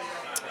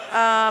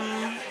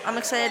 I'm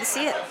excited to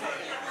see it.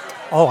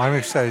 Oh, I'm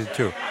excited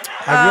too.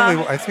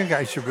 I think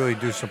I should really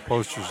do some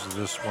posters of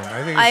this one.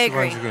 I think I this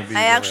agree. one's going to be.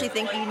 I actually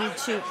think you need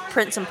to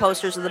print some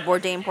posters of the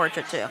Bourdain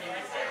portrait too.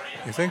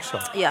 You think so?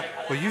 Yeah,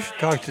 Well, you should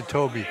talk to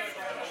Toby.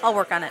 I'll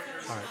work on it.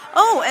 All right.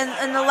 Oh,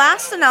 and the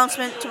last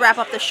announcement to wrap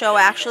up the show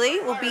actually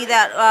will be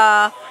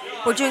that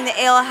we're doing the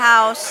Ale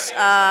House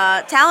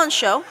talent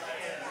show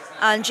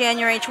on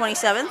January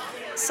 27th,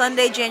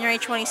 Sunday, January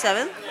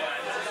 27th.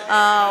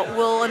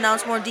 We'll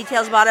announce more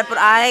details about it, but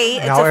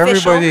it's Now,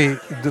 official.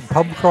 everybody, the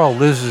pub crawl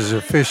Liz is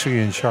officially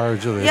in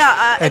charge of this.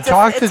 Yeah, and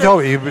talk to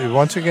Toby.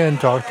 Once again,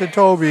 talk to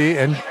Toby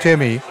and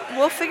Timmy.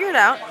 We'll figure it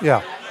out.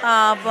 Yeah.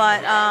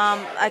 But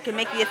I can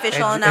make the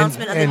official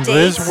announcement of the and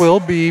dates. Liz will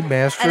be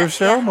master And, of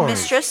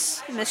ceremonies.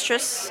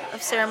 mistress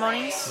of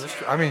ceremonies.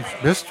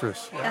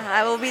 Mistress.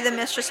 I will be the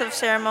mistress of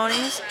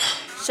ceremonies.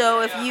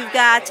 So if you've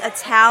got a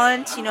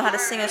talent, you know how to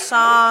sing a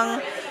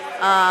song,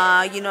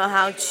 you know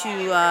how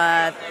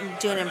to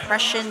do an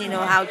impression, you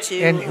know how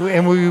to...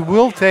 And we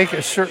will take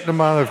a certain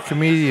amount of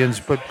comedians,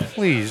 but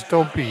please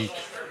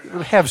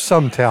have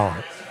some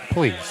talent.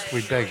 Please,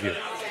 we beg you.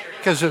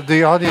 Because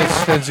the audience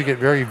tends to get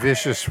very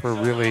vicious for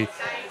really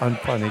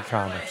unfunny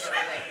comics.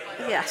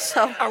 Yeah,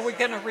 so... Are we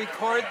going to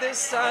record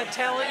this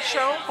talent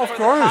show? Of for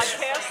course.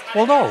 The podcast?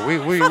 Well, no,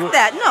 we Fuck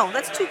that. No,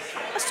 that's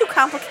too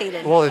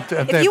complicated. Well, if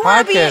you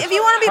want to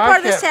be part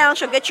of this talent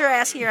show, get your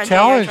ass here on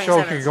talent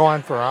January 27th. show can go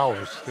on for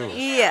hours too.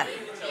 Yeah.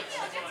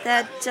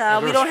 That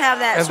we don't have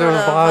that And sort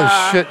there's of a lot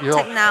of shit,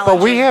 technology. but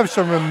we have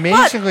some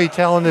amazingly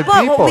talented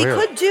But people what we here.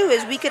 could do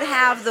is we could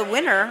have the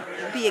winner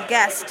be a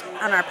guest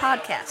on our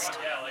podcast.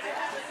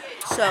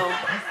 So,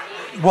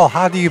 Well,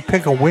 how do you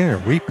pick a winner?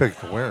 We pick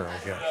the winner, I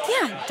guess.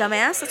 yeah,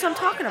 dumbass. That's what I'm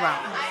talking about.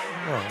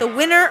 The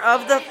winner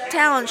of the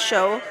talent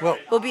show Well-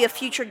 will be a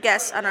future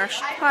guest on our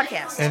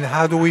podcast. And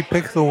how do we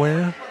pick the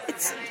winner?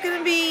 It's going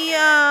to be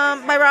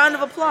by round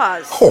of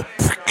applause. Oh,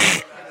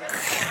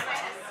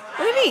 What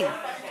do you mean?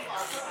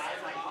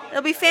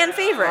 It'll be fan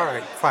favorite. all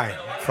right,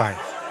 fine.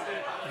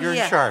 You're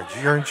Yeah. in charge.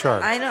 You're in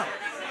charge. I know.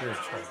 You're in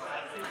charge.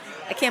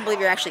 I can't believe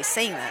you're actually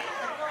saying that.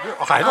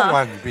 I don't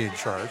want to be in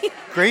charge.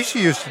 Gracie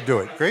used to do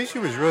it. Gracie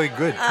was really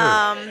good, too.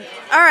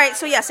 All right,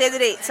 so yeah, save the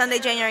date. Sunday,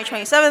 January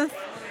 27th.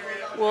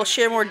 We'll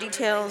share more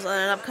details on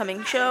an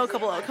upcoming show, a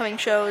couple of upcoming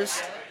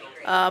shows.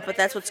 But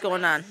that's what's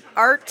going on.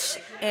 Art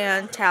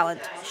and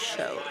talent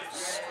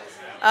shows.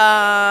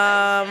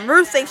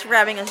 Ruth, thanks for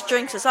grabbing us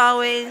drinks as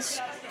always.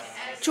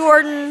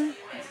 Jordan,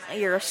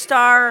 you're a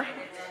star.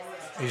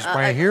 He's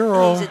my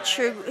hero. He's a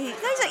true.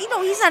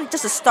 He's not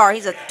just a star.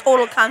 He's a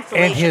total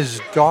constellation. And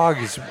his dog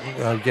is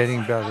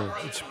getting better.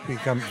 It's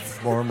become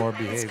more and more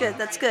behaving. That's good.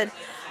 That's good.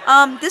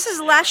 This is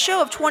the last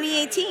show of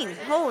 2018.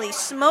 Holy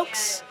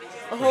smokes!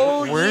 A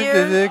whole Where year.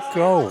 did it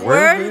go?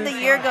 Where did the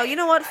year go? You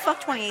know what?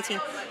 Fuck 2018.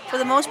 For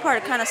the most part,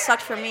 it kind of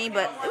sucked for me,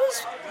 but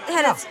it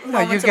had its No,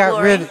 moments you got of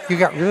glory. you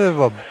got rid of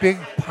a big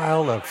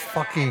pile of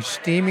fucking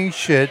steaming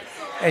shit,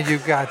 and you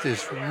got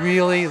this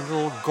really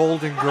little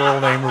golden girl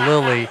named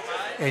Lily,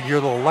 and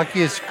you're the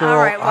luckiest girl All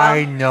right, well,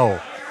 I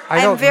know. I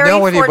I'm don't very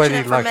know anybody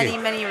fortunate for lucky. many,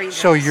 many reasons.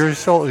 So you're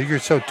so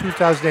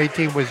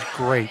 2018 was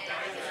great.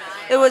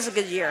 It was a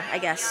good year, I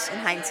guess, in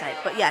hindsight.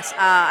 But yes,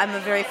 I'm a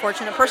very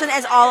fortunate person,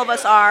 as all of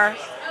us are,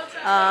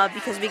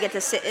 because we get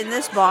to sit in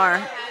this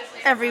bar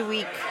every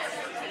week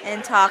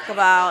and talk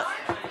about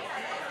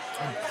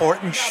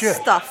Important shit.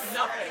 stuff.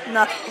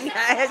 Nothing.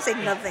 I say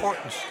nothing.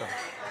 Important stuff.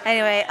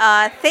 Anyway,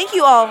 thank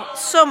you all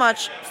so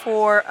much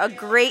for a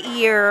great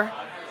year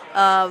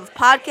of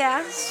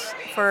podcasts,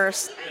 for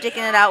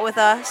sticking it out with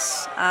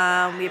us.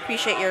 We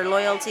appreciate your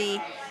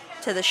loyalty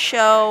to the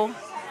show.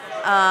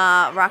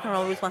 Rock and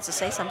Roll Ruth wants to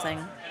say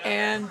something.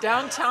 And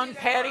Downtown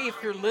Patty, if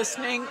you're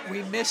listening,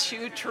 we miss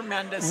you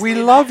tremendously. We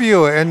love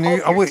you, and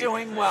Hope we, you're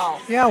doing well.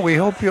 yeah, we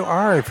hope you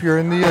are. If you're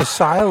in the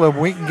asylum,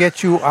 we can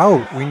get you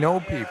out. We know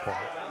people.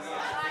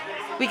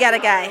 We got a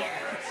guy.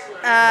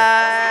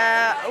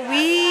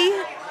 We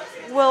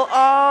will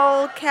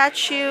all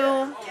catch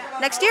you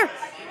next year.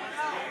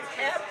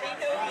 Happy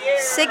New Year.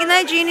 Say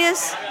goodnight,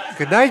 genius.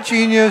 Good night,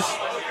 genius.